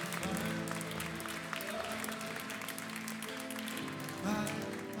 Hallelujah.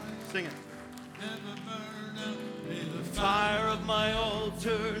 Sing it. May the fire of my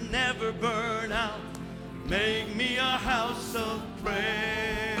altar never burn out. Make me a house of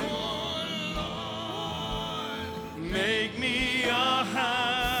prayer. Make me a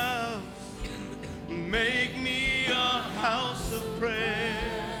house. Make me a house of prayer.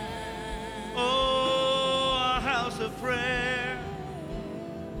 Oh, a house of prayer.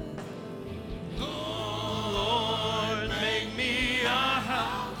 Lord, make me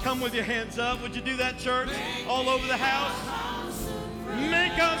Come with your hands up. Would you do that, church? All over the house.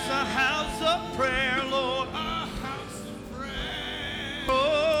 Make us a house of prayer, Lord.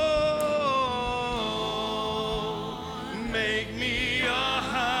 Oh, make me a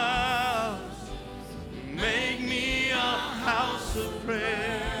house. Make me a house of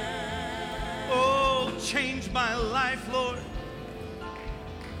prayer. Oh, change my life, Lord.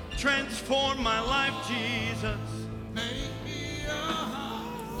 Transform my life, Jesus. Make me a house.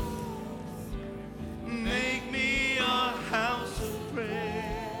 Make me a house of prayer.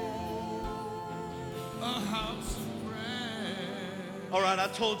 A house of prayer. All right, I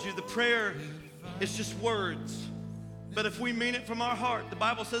told you the prayer is just words. But if we mean it from our heart, the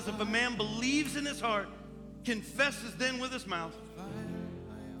Bible says if a man believes in his heart, confesses then with his mouth,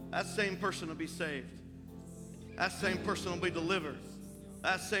 that same person will be saved. That same person will be delivered.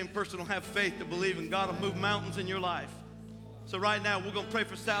 That same person will have faith to believe in God will move mountains in your life. So right now, we're going to pray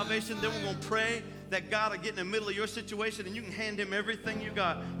for salvation. Then we're going to pray that God will get in the middle of your situation and you can hand him everything you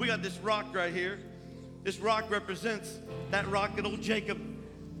got. We got this rock right here. This rock represents that rock that old Jacob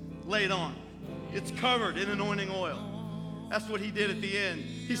laid on. It's covered in anointing oil. That's what he did at the end.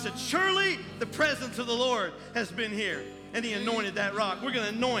 He said, surely the presence of the Lord has been here. And he anointed that rock. We're going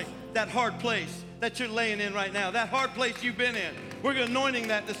to anoint that hard place that you're laying in right now, that hard place you've been in. We're anointing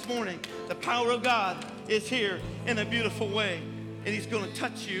that this morning. The power of God is here in a beautiful way. And he's going to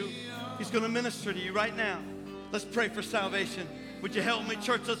touch you. He's going to minister to you right now. Let's pray for salvation. Would you help me,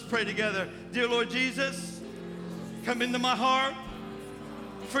 church? Let's pray together. Dear Lord Jesus, come into my heart.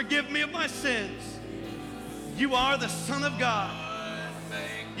 Forgive me of my sins. You are the Son of God.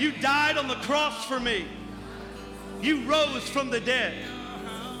 You died on the cross for me. You rose from the dead.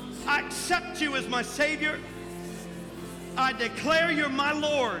 I accept you as my Savior. I declare you're my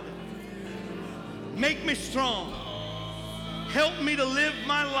Lord. Make me strong. Help me to live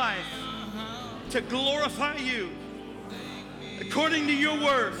my life to glorify you. According to your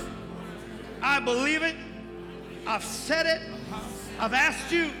word, I believe it. I've said it. I've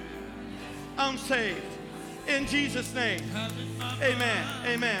asked you. I'm saved. In Jesus' name. Amen.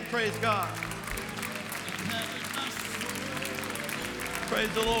 Amen. Praise God.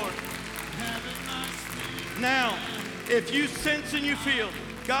 Praise the Lord. Now, if you sense and you feel,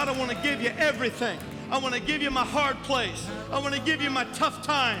 God, I want to give you everything. I want to give you my hard place. I want to give you my tough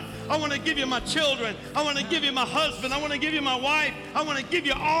time. I want to give you my children. I want to give you my husband. I want to give you my wife. I want to give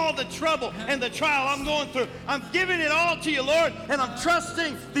you all the trouble and the trial I'm going through. I'm giving it all to you, Lord, and I'm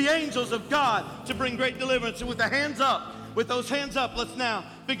trusting the angels of God to bring great deliverance. And with the hands up, with those hands up, let's now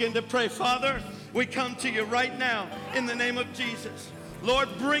begin to pray. Father, we come to you right now in the name of Jesus. Lord,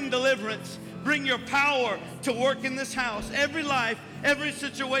 bring deliverance. Bring your power to work in this house. Every life, every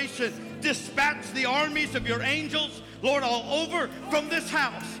situation. Dispatch the armies of your angels, Lord, all over from this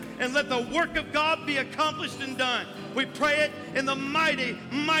house. And let the work of God be accomplished and done. We pray it in the mighty,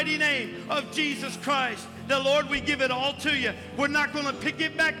 mighty name of Jesus Christ. The Lord, we give it all to you. We're not going to pick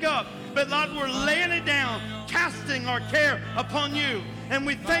it back up. But Lord, we're laying it down, casting our care upon you. And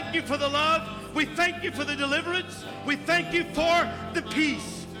we thank you for the love. We thank you for the deliverance. We thank you for the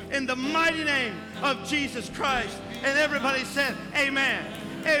peace. In the mighty name of Jesus Christ. And everybody said, amen.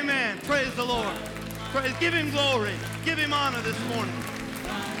 Amen. Praise the Lord. Praise. Give him glory. Give him honor this morning.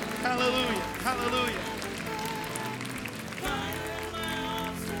 Hallelujah. Hallelujah.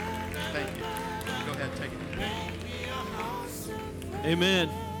 Thank you. Go ahead, take it. Amen.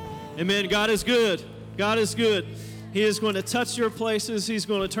 Amen. God is good. God is good. He is going to touch your places. He's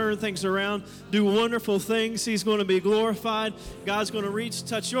going to turn things around, do wonderful things. He's going to be glorified. God's going to reach,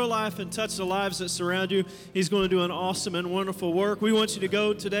 touch your life, and touch the lives that surround you. He's going to do an awesome and wonderful work. We want you to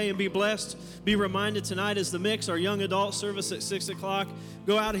go today and be blessed. Be reminded tonight is the Mix, our young adult service at 6 o'clock.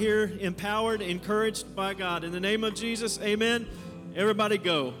 Go out here empowered, encouraged by God. In the name of Jesus, amen. Everybody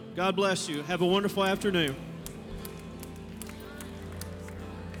go. God bless you. Have a wonderful afternoon.